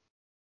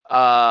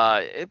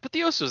 Put the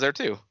Usos there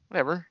too.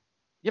 Whatever.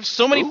 You have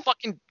so many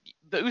fucking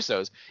the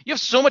Usos. You have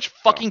so much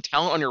fucking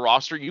talent on your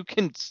roster. You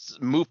can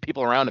move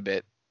people around a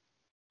bit.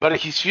 But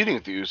he's feuding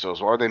with the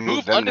Usos. Why are they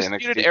Move them to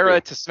Undisputed NXT? Era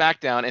to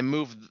SmackDown and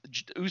move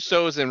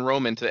Usos and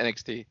Roman to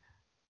NXT.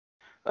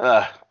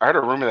 I heard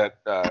a rumor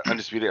that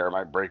Undisputed Era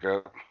might break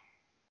up.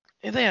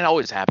 And then it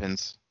always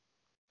happens.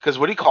 Because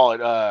what do you call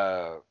it?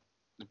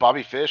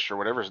 Bobby Fish or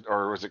whatever,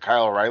 or was it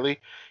Kyle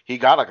O'Reilly? He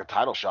got like a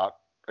title shot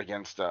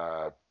against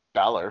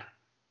Balor.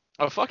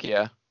 Oh fuck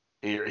yeah!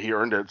 He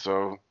earned it.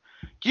 So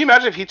can you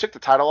imagine if he took the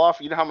title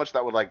off? You know how much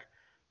that would like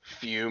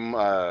fume.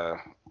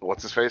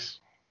 What's his face?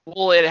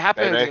 Well, it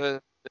happened Bebe?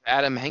 with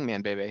Adam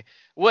Hangman Bebe.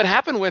 What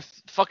happened with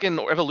fucking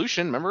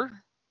Evolution? Remember,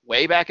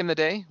 way back in the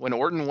day when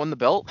Orton won the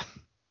belt.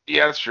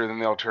 Yeah, that's true. Then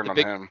they all turned on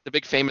him. The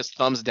big famous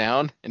thumbs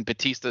down, and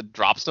Batista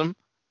drops him.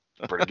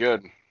 Pretty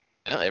good.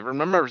 Yeah, everyone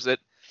remembers it.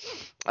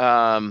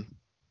 So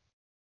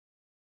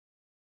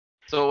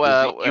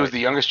he was the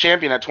youngest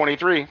champion at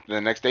 23.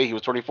 The next day he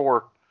was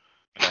 24.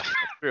 Yeah, that's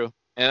true.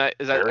 And I'm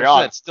Very sure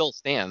odd. that still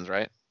stands,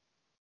 right?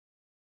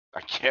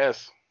 I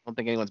guess. I don't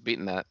think anyone's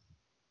beaten that.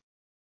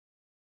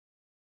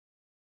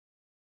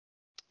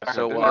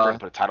 So they're never gonna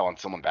put a title on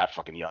someone that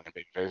fucking young and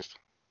big faced.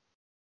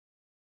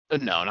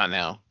 No, not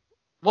now.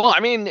 Well,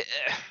 I mean,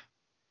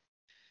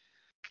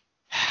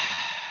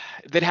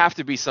 they'd have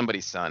to be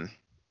somebody's son.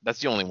 That's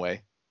the only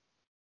way.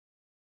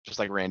 Just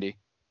like Randy.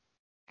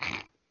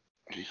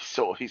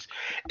 So he's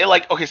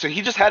like, okay, so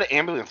he just had an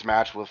ambulance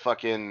match with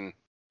fucking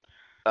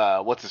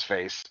what's his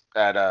face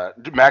at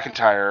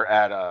McIntyre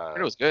at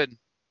It was good.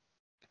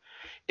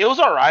 It was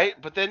all right,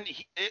 but then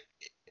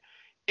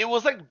it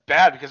was like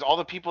bad because all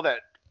the people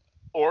that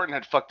Orton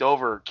had fucked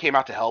over came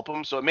out to help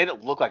him, so it made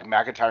it look like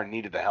McIntyre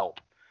needed the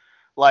help.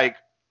 Like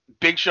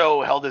Big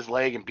Show held his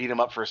leg and beat him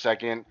up for a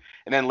second,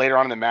 and then later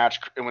on in the match,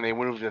 when they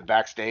moved to the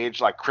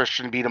backstage, like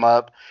Christian beat him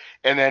up,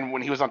 and then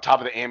when he was on top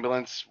of the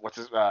ambulance,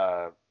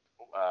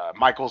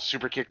 Michaels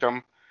super kicked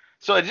him.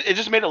 So it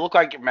just made it look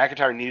like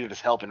McIntyre needed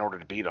his help in order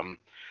to beat him.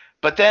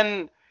 But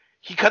then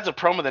he cuts a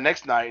promo the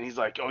next night, and he's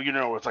like, "Oh, you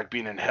know, it's like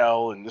being in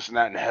hell and this and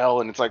that in hell,"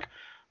 and it's like,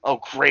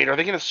 "Oh, great, are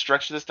they gonna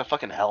stretch this to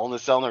fucking Hell in a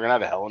Cell? And they're gonna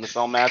have a Hell in a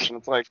Cell match?" And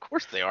it's like, Of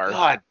course they are.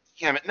 God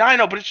damn it! No, I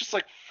know, but it's just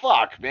like,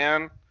 fuck,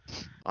 man.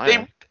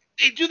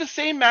 They do the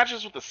same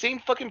matches with the same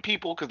fucking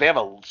people because they have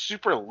a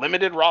super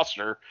limited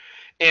roster,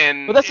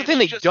 and But that's the thing,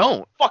 they just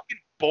don't. Fucking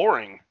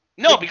boring.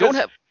 No, because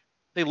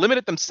they limit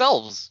it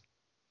themselves.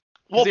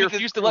 well, They because,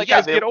 refuse to let yeah,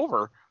 guys get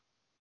over.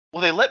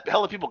 Well, they let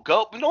hella people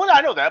go. No, I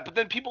know that. But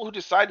then people who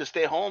decide to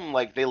stay home,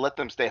 like they let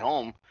them stay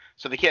home,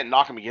 so they can't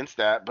knock them against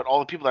that. But all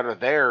the people that are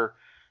there,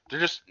 they're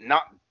just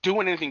not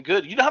doing anything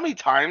good. You know how many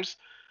times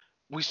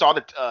we saw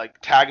the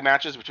tag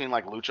matches between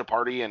like Lucha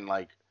Party and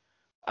like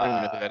I don't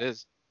even know who that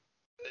is.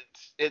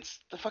 it's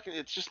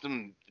just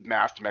the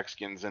masked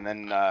Mexicans, and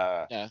then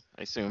Yeah,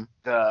 I assume.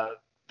 the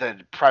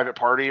Private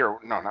Party, or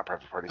no, not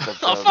Private Party.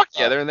 Oh fuck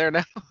yeah, they're in there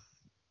now.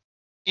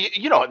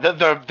 You know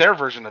their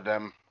version of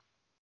them.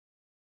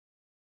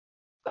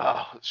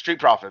 Street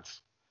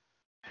Profits.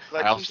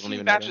 Like, I also we've don't seen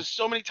even know matches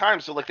so many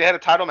times. So like they had a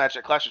title match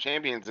at Clash of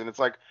Champions, and it's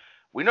like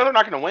we know they're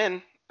not going to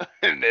win,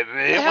 and they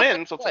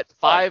win. So it's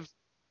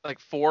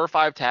what, 4 or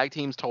 5 tag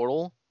teams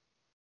total?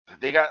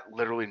 they got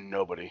literally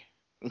nobody.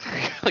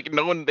 Like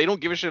no one, they don't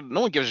give a shit.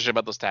 No one gives a shit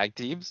about those tag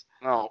teams.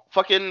 No,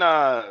 fucking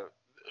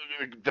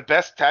the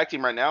best tag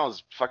team right now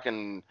is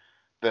fucking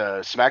the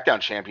SmackDown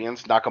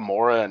champions,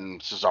 Nakamura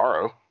and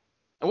Cesaro.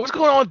 And what's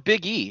going on with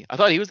Big E? I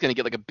thought he was gonna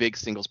get like a big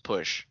singles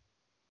push.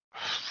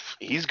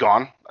 He's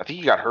gone. I think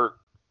he got hurt.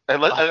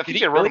 I think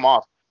they wrote him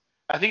off.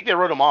 I think they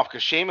wrote him off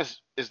because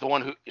Sheamus is the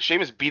one who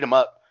Sheamus beat him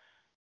up.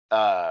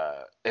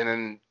 And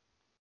then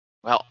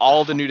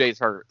all the New Day's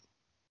hurt.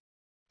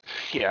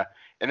 Yeah,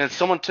 and then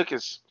someone took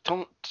his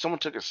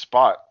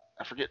spot.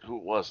 I forget who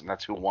it was, and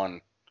that's who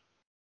won.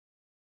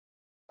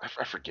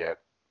 I forget.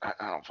 I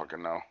don't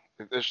fucking know.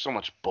 There's so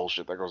much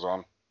bullshit that goes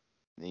on.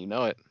 You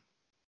know it.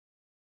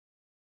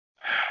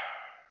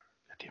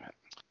 God damn it.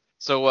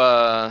 So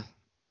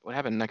what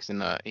happened next in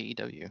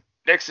AEW?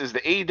 Next is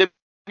the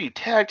AEW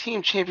Tag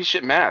Team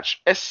Championship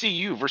match.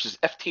 SCU versus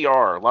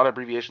FTR. A lot of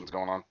abbreviations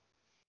going on.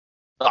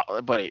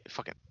 Oh, buddy,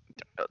 fucking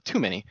too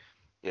many.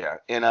 Yeah,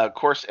 and of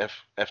course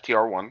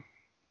FTR won.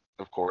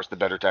 Of course, the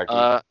better tag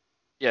team.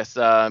 Yes.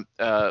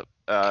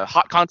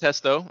 Hot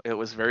contest though. It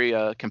was very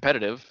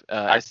competitive.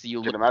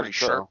 SCU looked pretty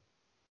sharp.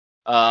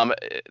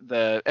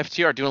 The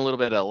FTR doing a little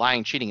bit of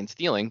lying, cheating, and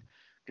stealing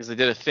because they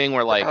did a thing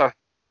where like I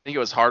think it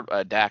was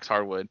Dax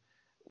Hardwood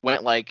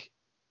went like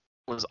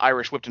was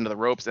Irish whipped into the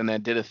ropes and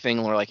then did a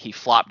thing where like he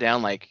flopped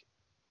down like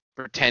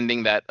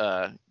pretending that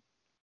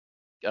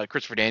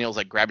Christopher Daniels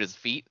like grabbed his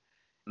feet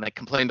and like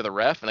complained to the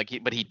ref and like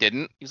but he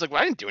didn't. He was like,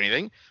 well, I didn't do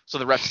anything. So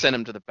the ref sent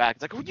him to the back.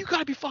 It's like, oh, you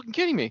gotta be fucking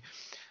kidding me.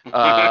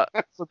 So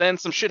then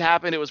some shit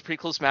happened. It was a pretty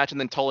close match and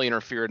then Tully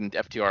interfered and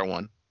FTR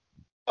won.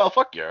 Oh,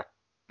 fuck yeah.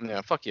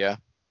 Yeah, fuck yeah.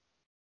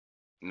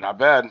 Not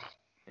bad.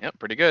 Yep,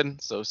 pretty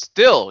good. So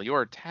still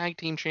your tag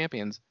team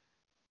champions,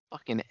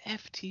 fucking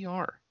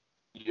FTR.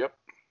 Yep.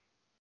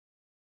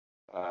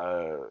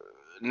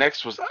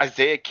 Next was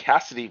Isaiah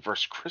Cassidy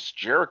versus Chris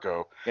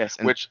Jericho. Yes.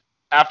 Which,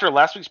 after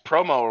last week's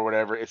promo or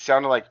whatever, it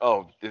sounded like,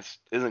 oh, this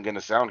isn't going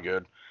to sound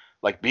good,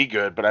 like be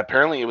good. But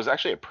apparently, it was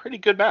actually a pretty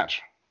good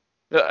match.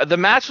 The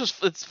match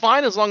it's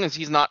fine as long as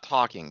he's not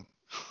talking.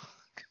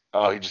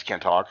 Oh, he just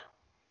can't talk.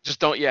 Just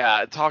don't.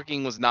 Yeah,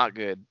 talking was not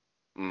good.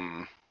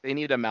 Mm. They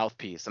need a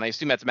mouthpiece, and I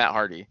assume that's Matt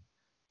Hardy.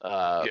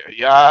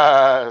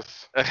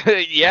 Yes.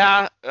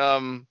 Yeah.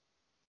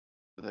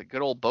 The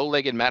good old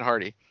bow-legged Matt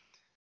Hardy.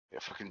 Yeah,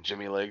 fucking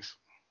Jimmy legs.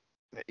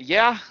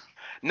 Yeah.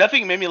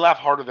 Nothing made me laugh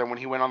harder than when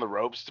he went on the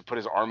ropes to put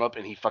his arm up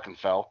and he fucking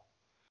fell.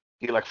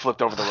 He like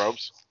flipped over the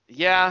ropes.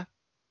 Yeah.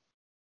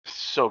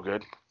 So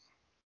good.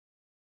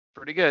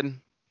 Pretty good.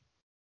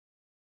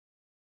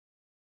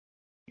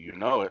 You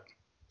know it.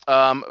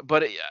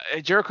 But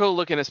Jericho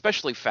looking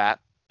especially fat.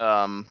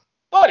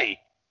 Buddy.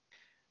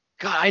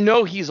 God, I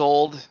know he's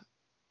old.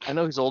 I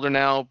know he's older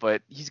now,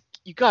 but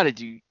you gotta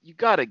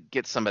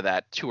get some of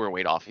that tour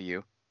weight off of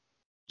you.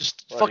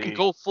 Just fucking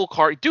go full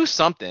car. Do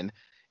something.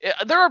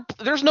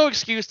 There's no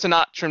excuse to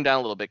not trim down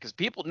a little bit because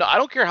people. No, I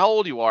don't care how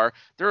old you are.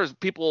 There's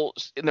people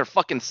in their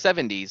fucking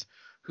 70s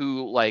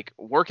who like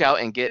work out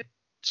and get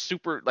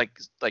super like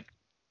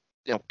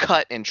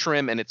cut and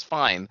trim and it's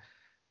fine.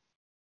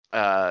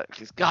 God,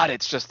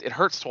 it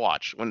hurts to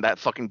watch when that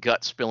fucking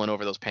gut's spilling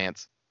over those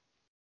pants.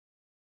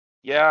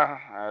 Yeah,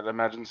 I'd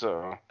imagine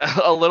so.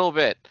 A little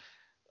bit.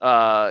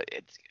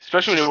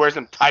 Especially when he wears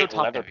them tight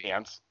leather heavy.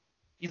 pants.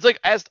 He's like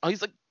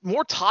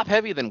more top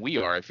heavy than we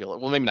are. I feel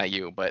like. Well, maybe not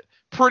you, but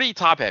pretty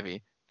top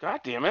heavy. God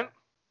damn it!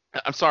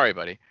 I'm sorry,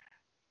 buddy.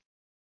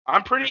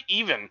 I'm pretty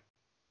even.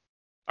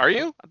 Are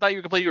you? I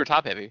thought you were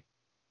top heavy.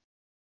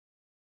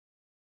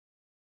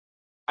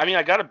 I mean,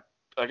 I got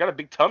a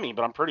big tummy,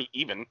 but I'm pretty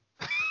even.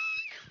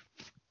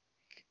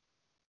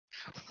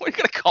 What are you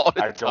gonna call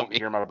it? I don't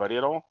hear my buddy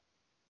at all.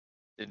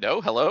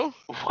 No, hello.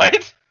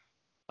 What?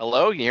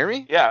 Hello, you hear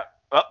me? Yeah.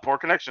 Oh, poor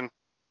connection.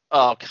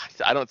 Oh God,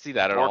 I don't see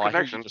that at all. I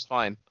hear you just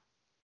fine.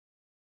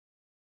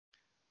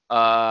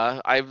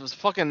 I was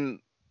fucking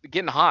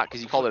getting hot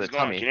because you called it a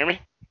tummy. Can you hear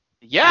me?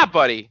 Yeah,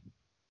 buddy.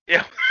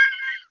 Yeah.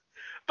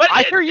 But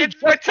I hear you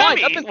just fine.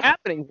 tummy. Nothing's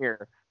happening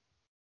here.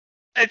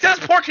 It says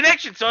poor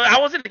connection, so I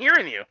wasn't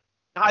hearing you.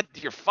 God,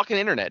 your fucking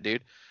internet,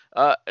 dude.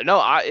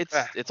 No,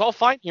 it's all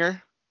fine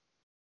here.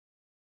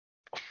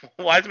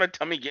 Why is my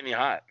tummy getting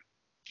hot?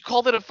 You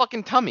called it a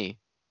fucking tummy.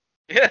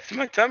 Yeah, it's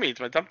my tummy. It's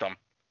my tum-tum.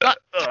 Not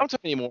tum-tum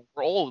anymore.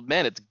 We're old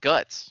men. It's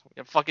guts. We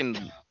have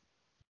fucking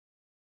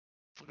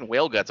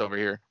whale guts over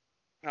here.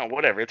 Oh,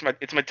 whatever. It's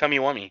my tummy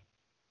wummy.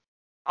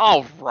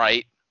 All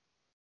right.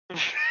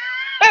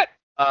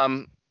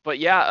 But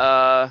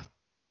yeah.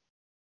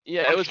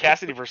 Yeah, it was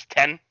Cassidy versus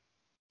 10.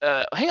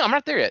 Hang on, I'm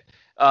not there yet.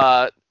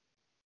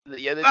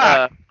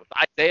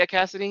 Isaiah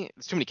Cassidy.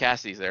 There's too many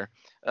Cassidys there.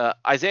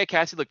 Isaiah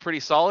Cassidy looked pretty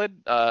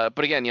solid. But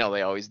again,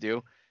 they always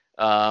do.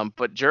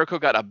 But Jericho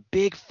got a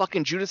big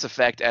fucking Judas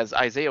effect as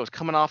Isaiah was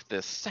coming off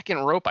the second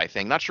rope, I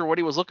think. Not sure what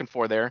he was looking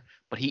for there,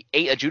 but he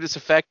ate a Judas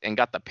effect and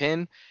got the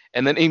pin.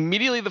 And then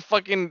immediately the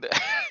fucking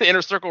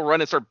inner circle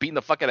run and start beating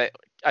the fuck out of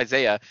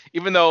Isaiah,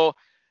 even though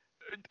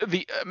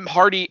the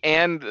Hardy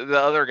and the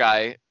other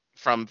guy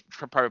from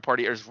Private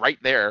Party is right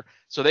there.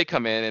 So they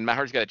come in and Matt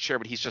Hardy's got a chair,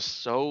 but he's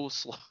just so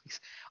slow.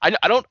 I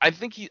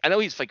know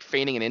he's like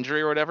feigning an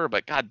injury or whatever,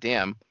 but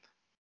goddamn,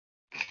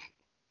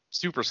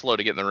 super slow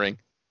to get in the ring.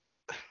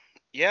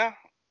 Yeah,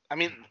 I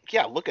mean,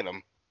 yeah, look at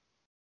him.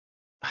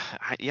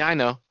 Yeah, I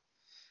know,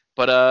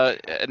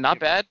 but not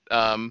bad.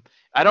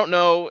 I don't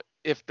know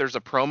if there's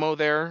a promo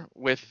there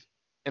with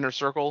Inner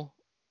Circle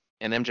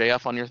and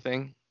MJF on your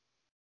thing.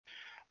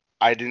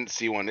 I didn't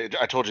see one.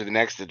 I told you the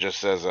next. It just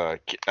says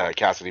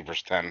Cassidy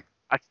versus 10.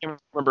 I can't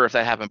remember if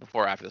that happened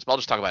before or after this, but I'll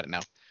just talk about it now.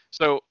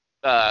 So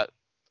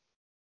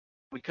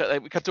we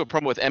cut to a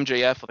promo with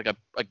MJF with like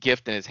a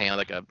gift in his hand,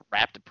 like a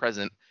wrapped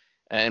present.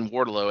 And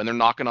Wardlow, and they're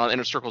knocking on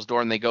Inner Circle's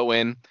door, and they go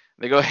in.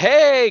 They go,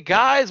 "Hey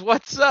guys,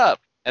 what's up?"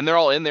 And they're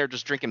all in there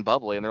just drinking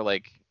bubbly, and they're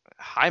like,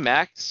 "Hi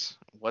Max,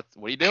 what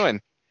are you doing?"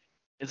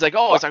 It's like,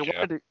 "Oh,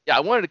 I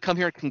wanted to come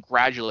here and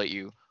congratulate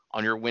you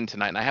on your win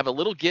tonight, and I have a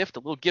little gift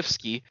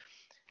ski."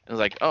 And I was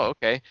like, "Oh,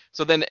 okay."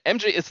 So then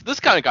this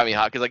kind of got me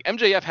hot because like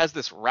MJF has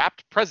this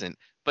wrapped present,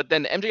 but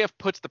then MJF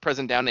puts the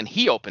present down and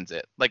he opens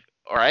it. Like,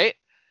 all right,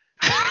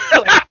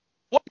 like,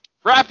 what?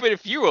 Wrap it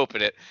if you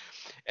open it.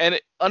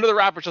 And under the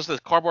wrapper is just this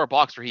cardboard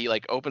box where he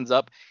like opens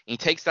up and he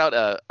takes out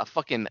a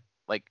fucking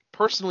like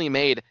personally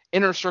made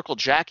Inner Circle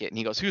jacket and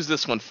he goes, "Who's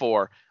this one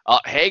for?"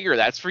 "Hager,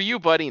 that's for you,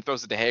 buddy." He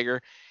throws it to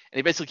Hager. And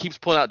he basically keeps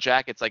pulling out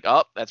jackets like,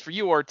 oh, that's for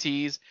you,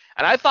 Ortiz.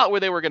 And I thought where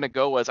they were going to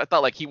go was, I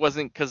thought like he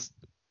wasn't, because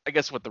I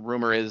guess what the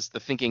rumor is, the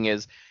thinking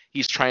is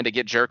he's trying to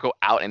get Jericho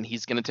out and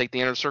he's going to take the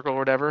Inner Circle or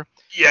whatever.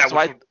 Yeah,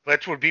 So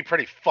which would be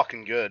pretty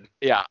fucking good.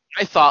 Yeah,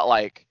 I thought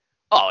like,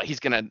 oh, he's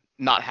going to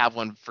not have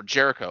one for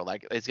Jericho.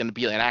 Like, it's going to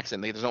be an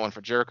accident. Like, there's no one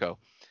for Jericho.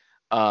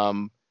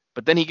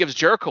 But then he gives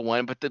Jericho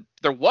one, but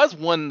there was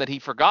one that he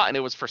forgot, and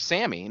it was for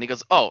Sammy. And he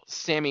goes, "Oh,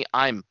 Sammy,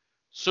 I'm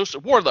so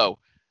Wardlow.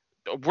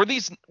 Were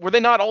they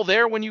not all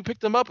there when you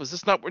picked them up? Was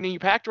this not when you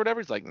packed or whatever?"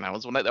 He's like, "No, that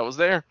was when that was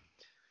there."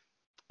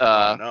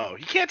 No,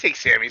 he can't take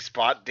Sammy's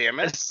spot. Damn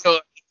it. So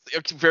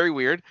it's very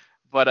weird,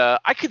 but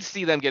I could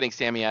see them getting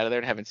Sammy out of there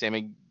and having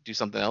Sammy do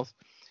something else.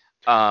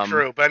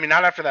 True, but I mean,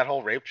 not after that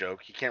whole rape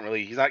joke. He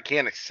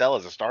can't excel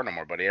as a star no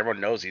more, buddy.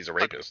 Everyone knows he's a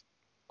rapist.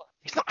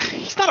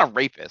 He's not a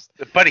rapist.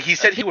 Buddy, he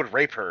said he would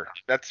rape her.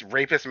 That's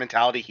rapist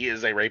mentality. He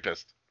is a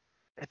rapist.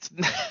 That's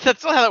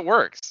not how that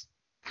works.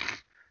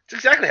 It's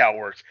exactly how it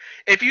works.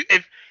 If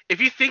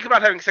you think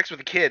about having sex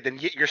with a kid, then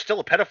you're still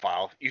a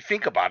pedophile. You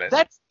think about it.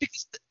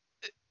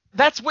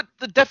 That's what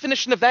the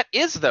definition of that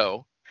is,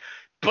 though.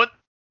 But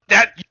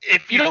that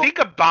if you think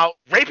about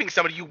raping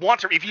somebody, you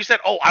want to. If you said,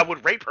 "Oh, I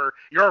would rape her,"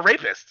 you're a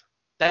rapist.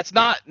 That's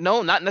not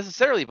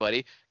necessarily,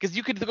 buddy. Because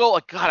you could go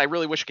like, God, I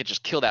really wish I could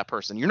just kill that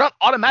person. You're not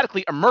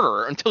automatically a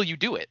murderer until you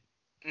do it.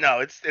 No,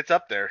 it's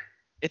up there.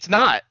 It's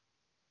not.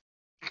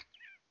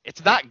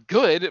 It's not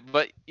good,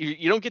 but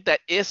you don't get that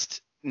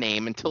ist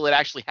name until it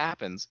actually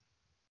happens.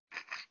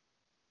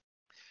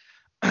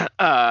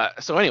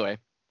 So anyway,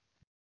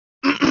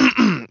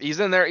 he's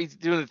in there, he's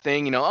doing the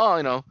thing,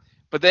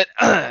 but then,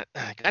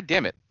 God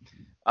damn it.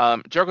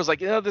 Jericho's like,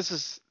 this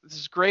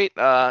is great.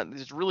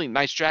 This is really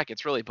nice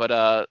jackets, really,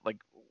 but like,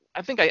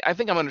 I think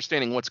I'm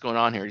understanding what's going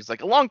on here. He's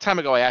like, a long time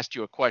ago, I asked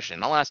you a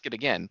question. I'll ask it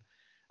again.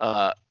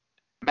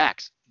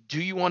 Max, do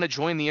you want to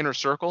join the Inner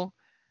Circle?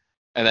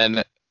 And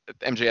then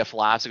MJF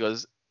laughs and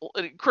goes,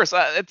 Chris,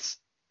 it's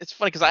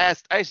funny because I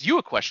asked you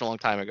a question a long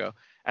time ago,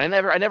 and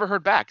I never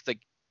heard back. It's like,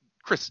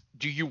 Chris,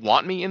 do you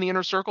want me in the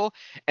Inner Circle?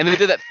 And then they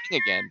did that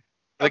thing again.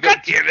 Like,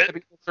 God damn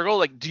it! Circle,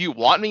 like, do you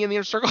want me in the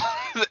Inner Circle?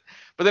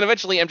 But then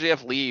eventually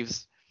MJF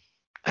leaves,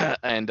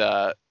 and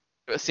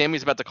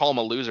Sammy's about to call him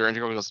a loser, and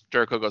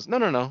Jericho goes,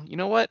 no. You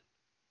know what?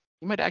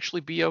 You might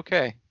actually be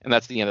okay. And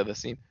that's the end of the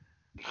scene.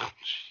 Oh,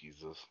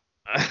 Jesus.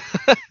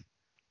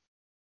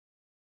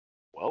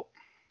 Well,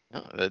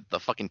 the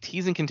fucking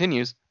teasing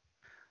continues.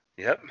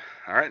 Yep.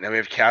 All right. Now we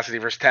have Cassidy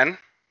versus 10.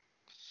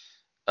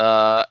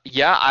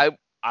 Yeah,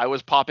 I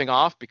was popping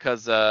off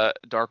because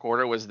Dark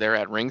Order was there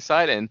at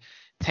ringside, and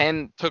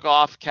 10 took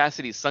off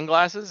Cassidy's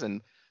sunglasses,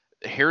 and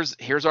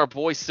here's our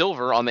boy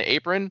Silver on the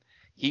apron.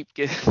 He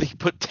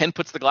 10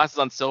 puts the glasses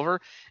on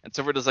Silver, and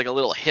Silver does like a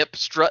little hip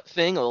strut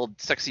thing, a little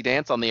sexy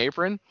dance on the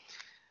apron,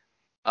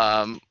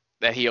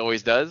 that he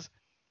always does.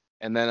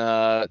 And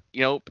then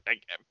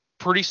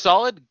pretty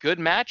solid, good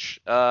match.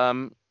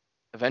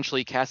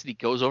 Eventually Cassidy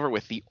goes over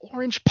with the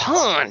Orange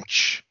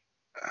Punch.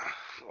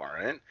 All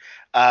right.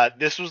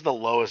 This was the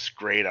lowest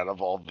grade out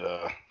of all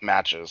the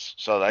matches,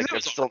 so like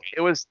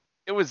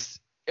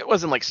it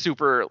wasn't like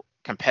super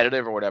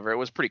competitive or whatever. It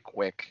was pretty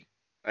quick.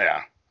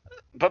 Yeah.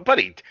 But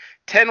buddy,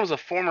 10 was a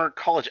former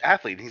college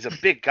athlete. He's a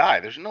big guy.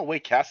 There's no way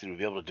Cassidy would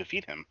be able to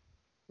defeat him.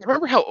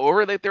 Remember how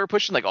over they were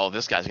pushing? Like, oh,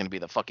 this guy's gonna be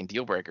the fucking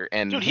deal breaker,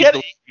 and dude,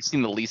 he's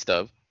seen the least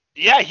of.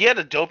 Yeah, he had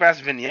a dope ass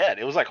vignette.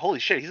 It was like, holy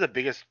shit, he's the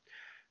biggest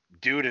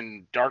dude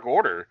in Dark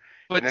Order.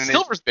 But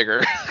Silver's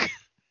bigger.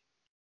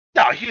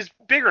 No, he's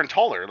bigger and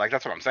taller. Like,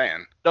 that's what I'm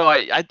saying. No,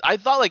 I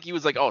thought like he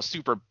was like, oh,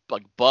 super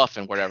like buff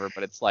and whatever,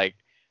 but it's like,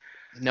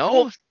 no.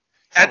 Well,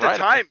 at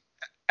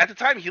the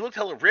time, he looked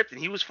hella ripped and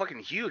he was fucking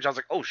huge. I was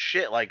like, oh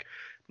shit, like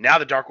now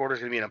the Dark Order is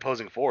gonna be an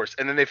opposing force.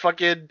 And then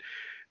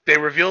they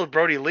revealed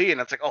Brody Lee, and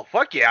it's like, oh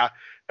fuck yeah.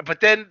 But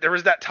then there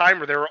was that time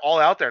where they were all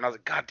out there, and I was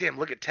like, god damn,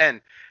 look at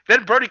 10.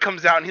 Then Brody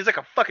comes out and he's like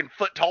a fucking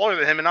foot taller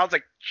than him, and I was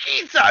like,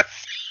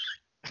 Jesus.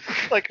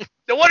 Like,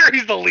 no wonder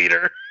he's the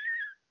leader.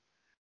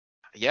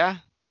 Yeah.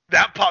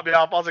 That popped me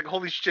off. I was like,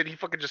 holy shit, he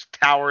fucking just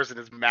towers and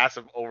is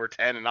massive over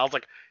 10. And I was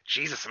like,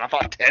 Jesus, and I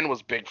thought 10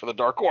 was big for the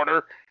Dark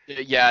Order.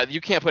 Yeah,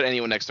 you can't put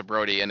anyone next to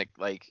Brody and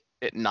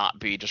it not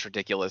be just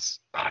ridiculous.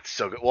 Oh, it's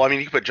so good. Well, I mean,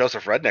 you can put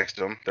Joseph Red next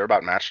to him. They're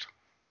about matched.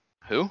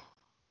 Who?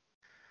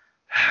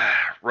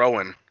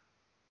 Rowan.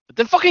 But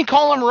then fucking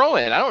call him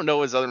Rowan. I don't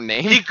know his other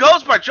name. He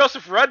goes by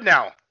Joseph Rudd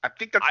now. I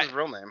think that's his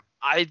real name.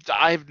 I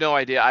have no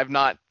idea. I've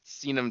not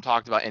seen him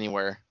talked about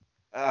anywhere.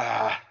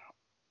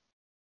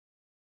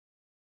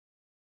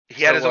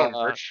 He had his own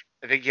merch.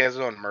 I think he has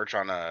his own merch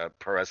on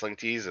Pro Wrestling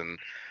Tees, and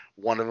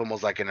one of them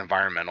was like an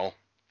environmental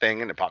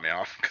thing, and it popped me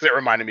off because it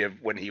reminded me of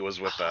when he was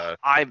with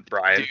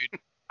Brian. Dude,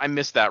 I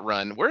missed that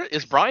run. Where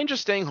is Brian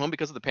just staying home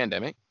because of the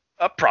pandemic?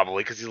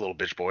 Probably because he's a little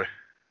bitch boy.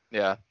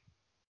 Yeah.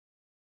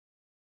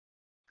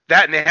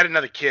 That, and they had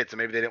another kid, so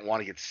maybe they didn't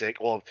want to get sick.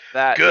 Well,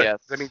 that good. Yes.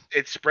 I mean,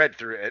 it spread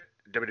through it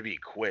WWE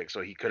quick,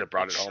 so he could have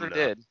brought it home to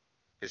did.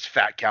 his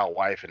fat cow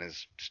wife and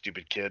his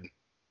stupid kid.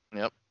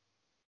 Yep.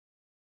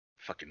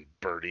 Fucking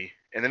Birdie.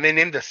 And then they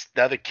named the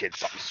other kid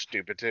something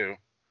stupid too.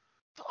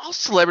 All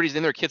celebrities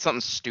name their kids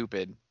something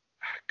stupid.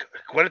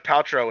 Gwyneth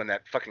Paltrow and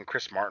that fucking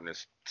Chris Martin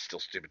is still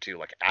stupid too,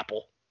 like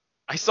Apple.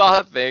 I saw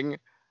a thing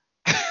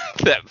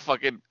that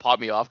fucking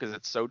popped me off because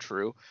it's so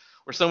true.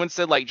 Where someone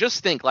said, like,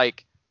 just think,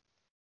 like,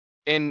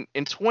 in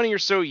 20 or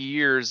so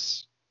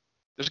years,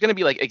 there's gonna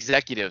be like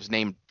executives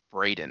named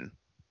Braden.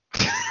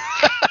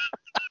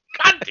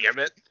 God damn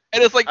it.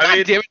 And it's like, I God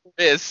mean- damn it,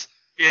 it is.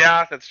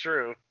 Yeah, that's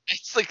true.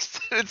 It's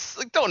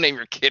like, don't name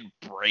your kid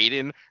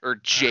Braden or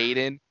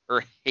Jaden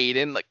or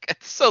Hayden. Like,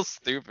 it's so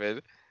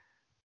stupid.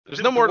 There's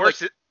Dude, no more the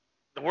worst,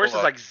 the worst is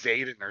Hold like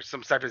Zayden or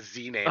some type of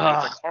Z name. oh,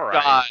 It's like, all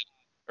right. God.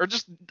 Or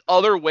just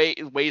other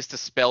ways to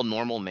spell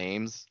normal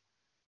names.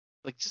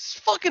 Like, just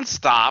fucking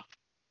stop.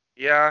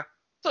 Yeah.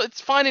 So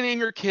it's fine to name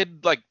your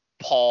kid like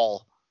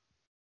Paul,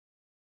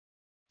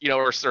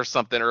 or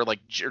something, or like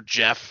or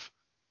Jeff.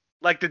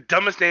 Like the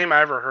dumbest name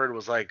I ever heard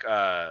was like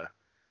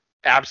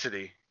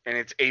Absidy, and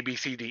it's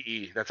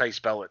ABCDE. That's how you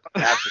spell it.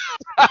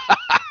 Absidy.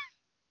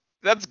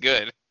 That's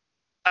good.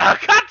 God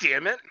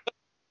damn it.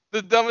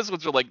 The dumbest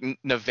ones are like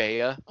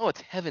Nevea. Oh,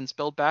 it's heaven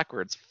spelled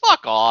backwards.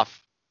 Fuck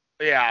off.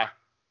 Yeah.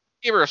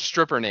 Gave her a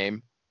stripper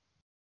name.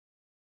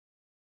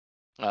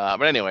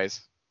 But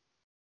anyways,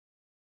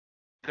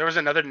 There was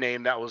another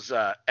name that was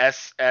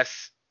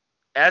SSSSST,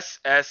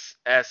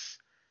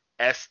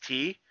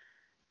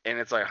 and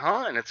it's like,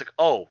 huh? And it's like,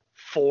 oh,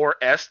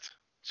 Forest,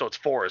 so it's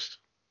Forest.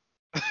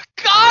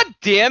 God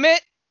damn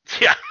it.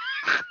 Yeah.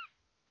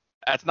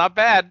 That's not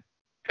bad.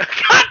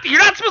 God, you're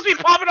not supposed to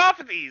be popping off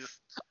of these.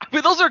 I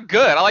mean, those are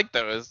good. I like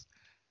those.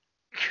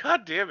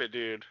 God damn it,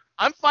 dude.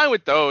 I'm fine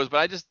with those,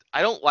 but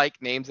I don't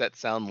like names that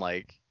sound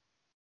like,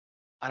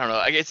 I don't know.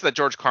 I guess the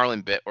George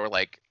Carlin bit where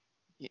like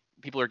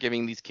people are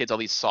giving these kids all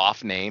these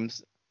soft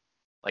names,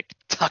 like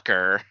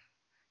Tucker.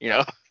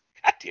 God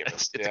damn it.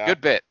 It's a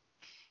good bit.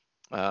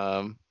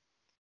 But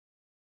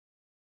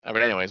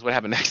anyways, what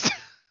happened next?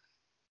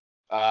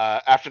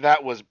 After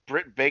that was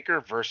Britt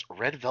Baker versus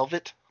Red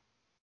Velvet.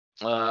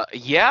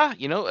 Yeah,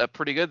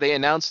 pretty good. They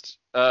announced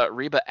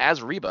Reba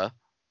as Reba.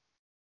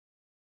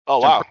 Oh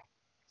wow.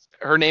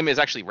 Her name is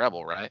actually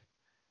Rebel, right?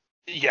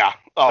 Yeah.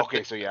 Oh,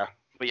 okay. So yeah.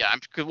 But yeah,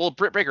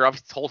 Britt Baker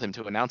obviously told him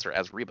to announce her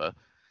as Reba.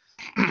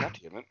 God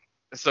damn it.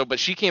 So, but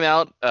she came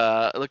out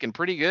looking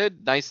pretty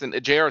good, nice, and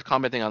JR is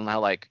commenting on how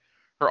like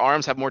her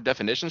arms have more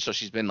definition, so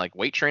she's been like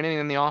weight training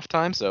in the off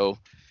time. So,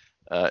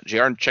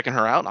 JR checking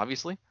her out,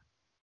 obviously.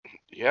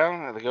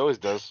 Yeah, I think it always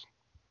does.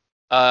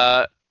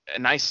 A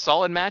nice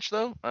solid match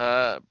though.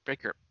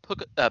 Baker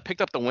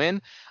picked up the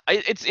win.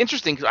 It's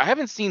interesting because I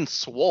haven't seen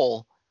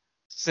Swole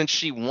since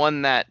she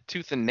won that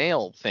tooth and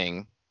nail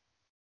thing.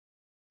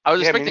 I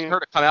was expecting her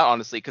to come out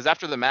honestly, because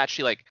after the match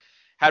she like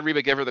had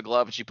Reba give her the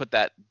glove and she put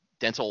that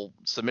dental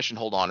submission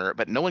hold on her,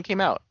 but no one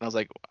came out. And I was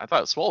like, I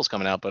thought Swole was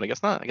coming out, but I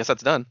guess not. I guess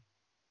that's done.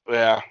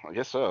 Yeah, I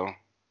guess so.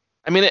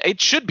 I mean, it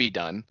should be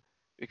done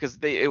because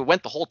it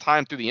went the whole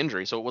time through the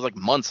injury, so it was like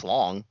months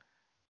long.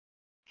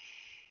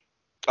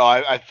 Oh,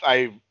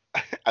 I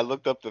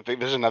looked up the thing.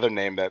 There's another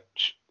name that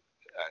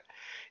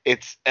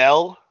it's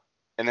L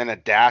and then a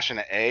dash and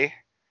an A.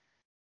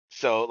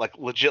 So like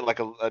legit like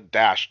a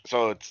dash.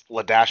 So it's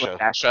Ladasha.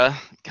 Ladasha.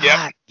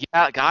 God,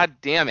 yeah, God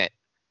damn it.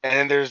 And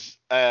then there's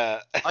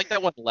I like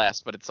that one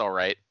less, but it's all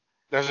right.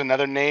 There's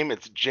another name.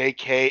 It's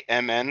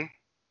JKMN.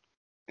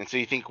 And so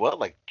you think what,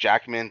 like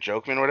Jackman,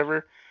 Jokeman, or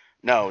whatever?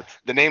 No,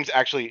 the name's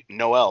actually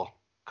Noel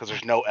because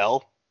there's no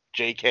L.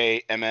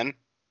 JKMN.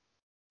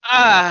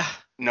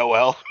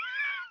 Noel.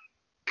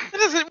 That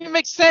doesn't even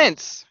make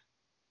sense.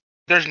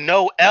 There's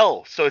no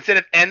L, so instead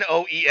of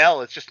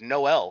Noel, it's just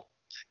Noel.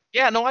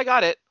 Yeah, no, I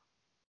got it.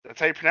 That's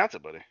how you pronounce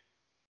it, buddy.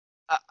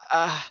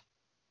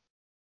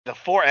 The The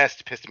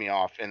 4S pissed me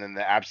off, and then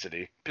the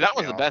Absidy. that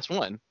was the best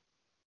one.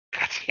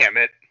 God damn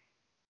it.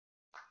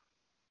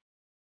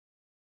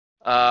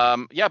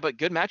 Yeah, but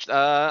good match.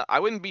 I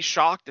wouldn't be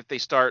shocked if they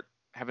start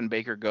having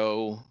Baker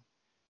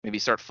maybe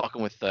start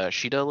fucking with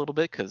Shida a little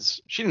bit,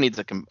 because Shida needs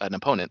an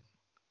opponent.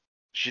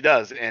 She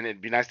does, and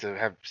it'd be nice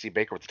to see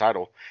Baker with the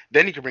title.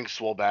 Then you can bring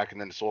Swole back,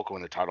 and then Swole can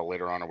win the title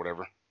later on or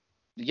whatever.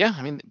 Yeah,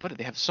 I mean, but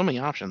they have so many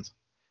options.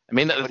 I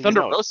mean, What do you Thunder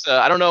know? Rosa.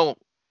 I don't know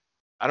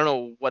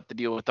what the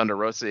deal with Thunder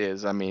Rosa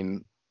is. I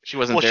mean, she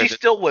wasn't Well, there. she's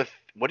still with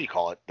what do you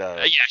call it?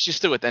 Yeah, she's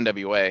still with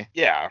NWA.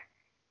 Yeah.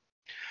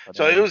 But,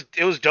 So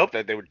it was dope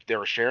that they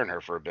were sharing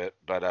her for a bit,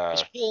 but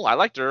it's cool. I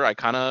liked her. I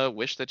kind of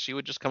wish that she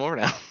would just come over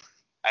now.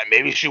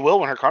 maybe she will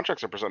when her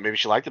contract's up or something. Maybe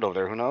she liked it over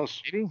there. Who knows?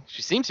 Maybe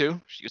she seemed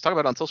to. She was talking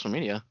about it on social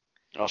media.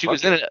 Oh, She fuck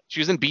was yeah. in it. She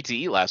was in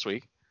BTE last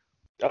week.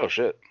 Oh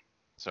shit.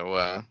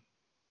 So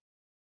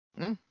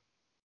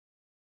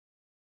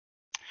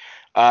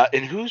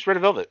And who's Red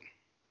Velvet?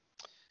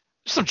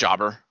 just some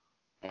jobber.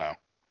 Oh.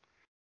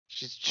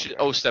 She's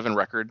Okay. 07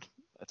 record.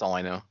 That's all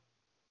I know.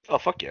 Oh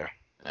fuck yeah.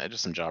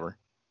 Just some jobber.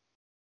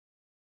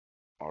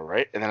 All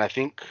right, and then I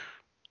think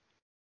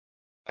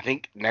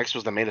next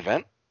was the main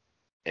event.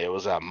 It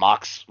was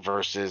Mox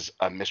versus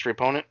a mystery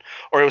opponent,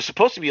 or it was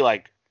supposed to be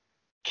like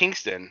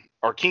Kingston,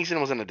 or Kingston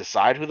was going to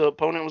decide who the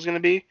opponent was going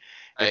to be.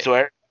 And Right.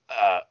 so,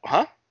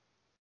 huh?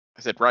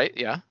 Is it right?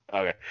 Yeah.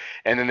 Okay.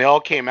 And then they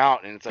all came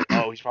out, and it's like,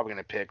 oh, he's probably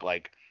gonna pick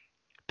like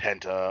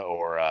Penta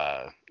or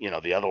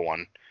the other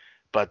one.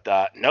 But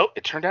nope,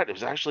 it turned out it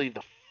was actually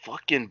the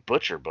fucking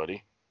Butcher,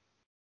 buddy.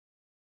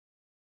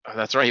 Oh,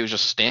 that's right. He was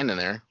just standing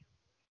there.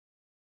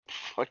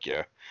 Fuck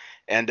yeah.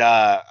 And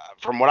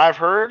from what I've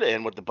heard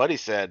and what the buddy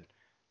said,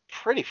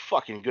 pretty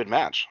fucking good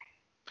match.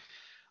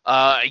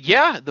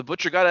 Yeah, the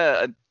Butcher got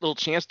a little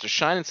chance to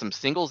shine in some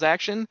singles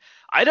action.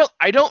 I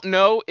don't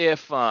know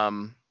if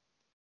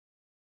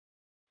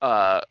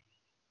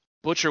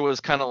Butcher was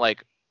kind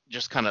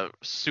of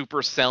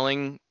super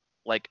selling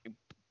like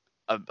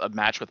a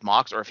match with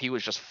Mox, or if he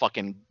was just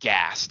fucking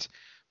gassed.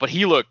 But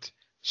he looked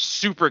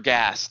super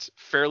gassed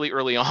fairly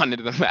early on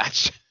into the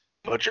match.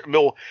 Butcher,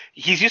 no,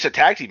 he's used to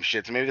tag team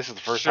shit, so maybe this is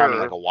the first time in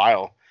like a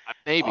while.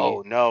 Maybe.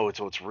 Oh no,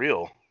 it's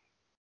real.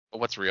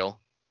 What's real?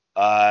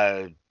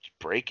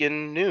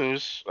 Breaking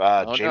news.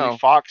 No.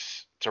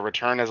 Foxx to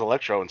return as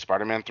Electro in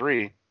Spider-Man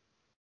 3.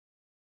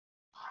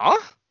 Huh?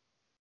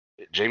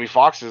 Jamie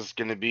Foxx is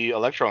going to be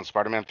Electro in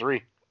Spider-Man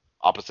 3,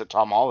 opposite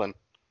Tom Holland.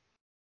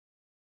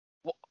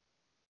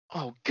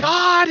 Oh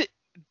God!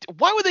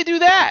 Why would they do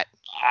that?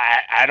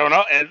 I don't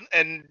know,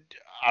 and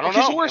I don't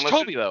know. Where's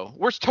Toby though?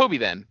 Where's Toby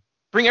then?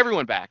 Bring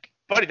everyone back.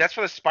 Buddy, that's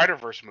for the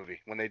Spider-Verse movie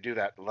when they do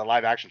that, the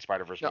live-action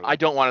Spider-Verse movie. I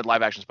don't want a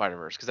live-action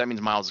Spider-Verse because that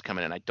means Miles is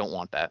coming in. I don't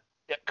want that.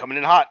 Yeah, coming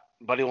in hot.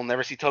 Buddy will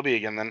never see Toby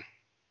again then.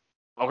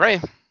 Okay.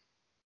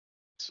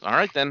 All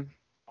right then.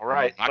 All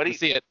right, I buddy. can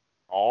see it.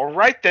 All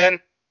right then.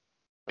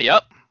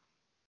 Yep.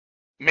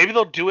 Maybe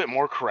they'll do it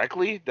more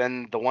correctly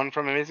than the one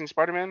from Amazing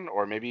Spider-Man,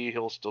 or maybe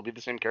he'll still be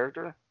the same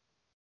character.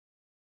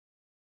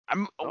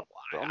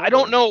 I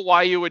don't know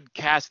why you would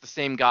cast the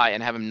same guy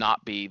and have him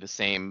not be the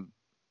same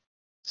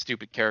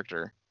stupid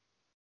character.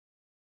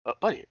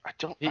 Buddy,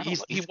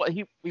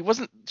 He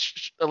wasn't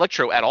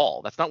Electro at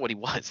all. That's not what he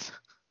was.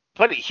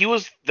 Buddy, he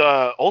was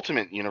the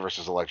Ultimate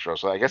Universe's Electro,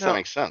 so I guess that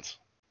makes sense.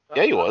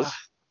 Yeah, he was.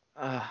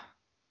 All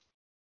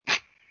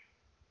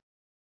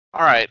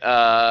right,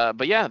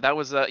 but yeah, that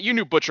was you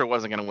knew Butcher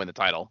wasn't going to win the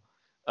title.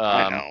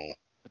 I know.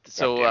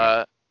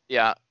 So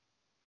yeah,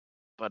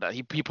 but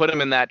he put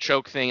him in that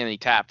choke thing and he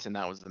tapped, and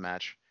that was the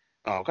match.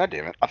 Oh, god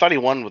damn it! I thought he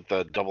won with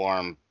the double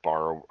arm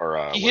bar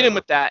or. He hit him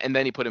with that, and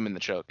then he put him in the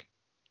choke.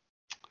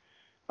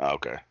 Oh,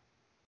 okay.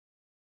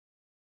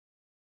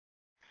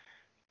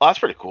 Well, that's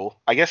pretty cool.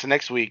 I guess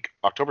next week,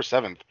 October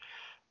 7th,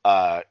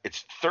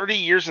 it's 30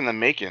 years in the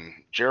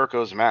making.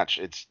 Jericho's match.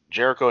 It's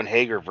Jericho and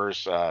Hager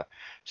versus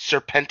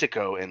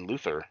Serpentico and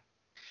Luther.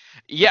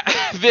 Yeah,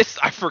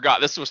 I forgot.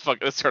 This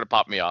sort of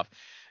popped me off.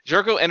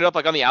 Jericho ended up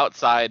like on the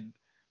outside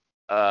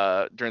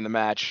during the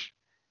match,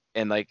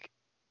 and like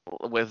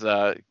was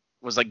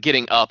like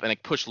getting up and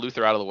like pushed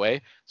Luther out of the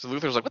way. So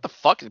Luther's like, what the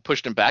fuck? And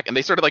pushed him back, and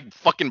they started like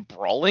fucking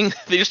brawling.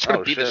 They just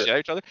started beating the shit out of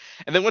each other.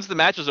 And then once the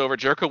match was over,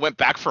 Jericho went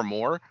back for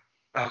more.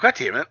 Oh, god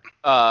damn it.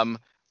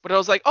 But I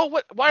was like, oh,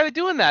 what? Why are they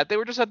doing that? They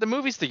were just at the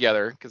movies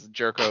together. Because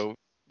Jericho, I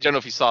don't know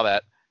if you saw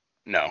that.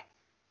 No.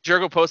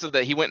 Jericho posted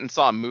that he went and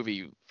saw a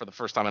movie for the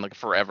first time in like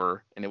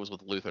forever, and it was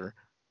with Luther.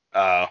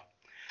 I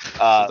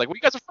was like, well,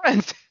 you guys are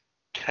friends.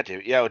 God damn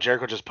it. Yeah, well,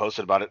 Jericho just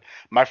posted about it.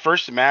 My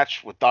first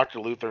match with Dr.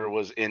 Luther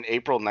was in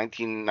April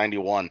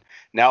 1991.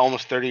 Now,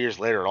 almost 30 years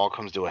later, it all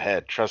comes to a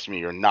head. Trust me,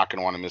 you're not going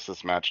to want to miss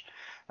this match.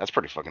 That's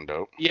pretty fucking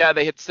dope. Yeah,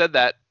 they had said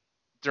that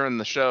during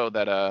the show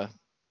that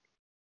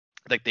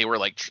like they were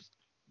like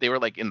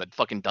in the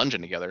fucking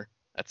dungeon together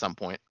at some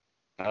point.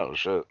 Oh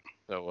shit.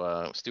 So it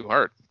was Stu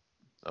Hart.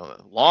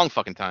 So long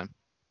fucking time.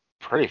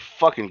 Pretty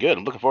fucking good.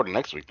 I'm looking forward to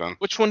next week then.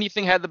 Which one do you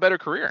think had the better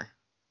career?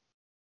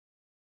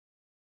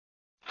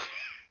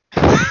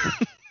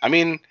 I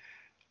mean,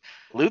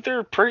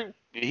 Luther,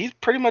 he's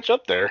pretty much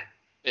up there.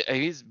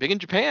 He's big in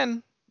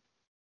Japan.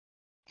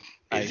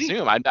 I Is he?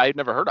 assume. I'd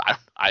never heard of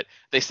him.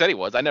 They said he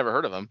was. I never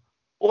heard of him.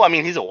 Well, I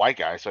mean, he's a white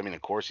guy, so I mean,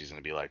 of course he's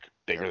going to be like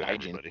bigger than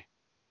everybody.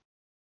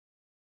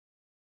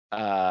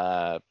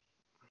 Yeah,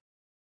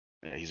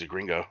 he's a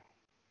gringo.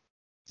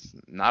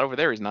 Not over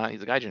there. He's not.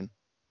 He's a gaijin.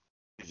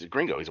 He's a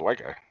gringo. He's a white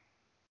guy.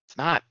 It's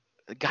not.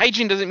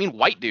 Gaijin doesn't mean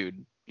white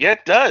dude. Yeah,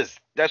 it does.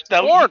 That's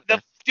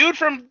the dude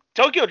from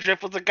Tokyo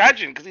Drift was a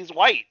gaijin because he's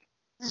white.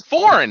 He's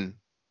foreign.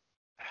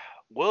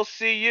 We'll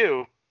see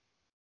you.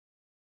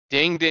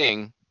 Ding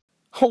ding.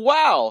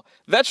 Wow,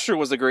 that sure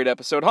was a great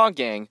episode, huh,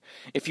 gang?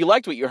 If you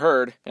liked what you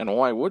heard, and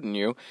why wouldn't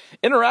you,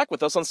 interact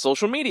with us on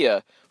social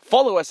media.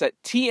 Follow us at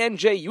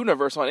TNJ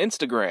Universe on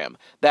Instagram.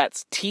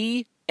 That's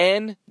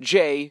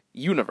TNJ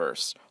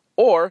Universe.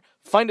 Or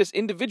find us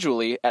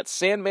individually at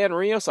Sandman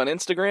Rios on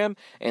Instagram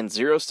and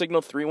Zero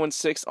Signal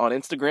 316 on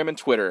Instagram and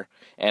Twitter.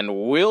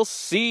 And we'll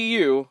see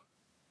you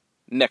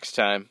next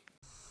time.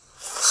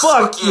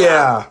 Fuck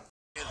yeah!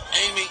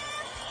 Amy,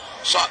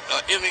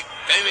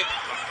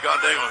 God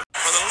dang it.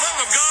 For the love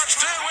of God,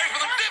 stay away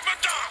from the Dippin'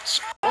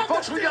 Dots! Well,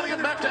 folks, we gotta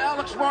get back to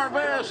Alex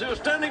Marvez, who's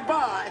standing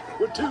by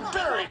with two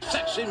very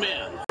sexy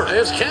men.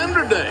 It's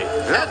Candor Day.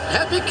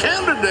 Happy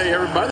Candor Day, everybody.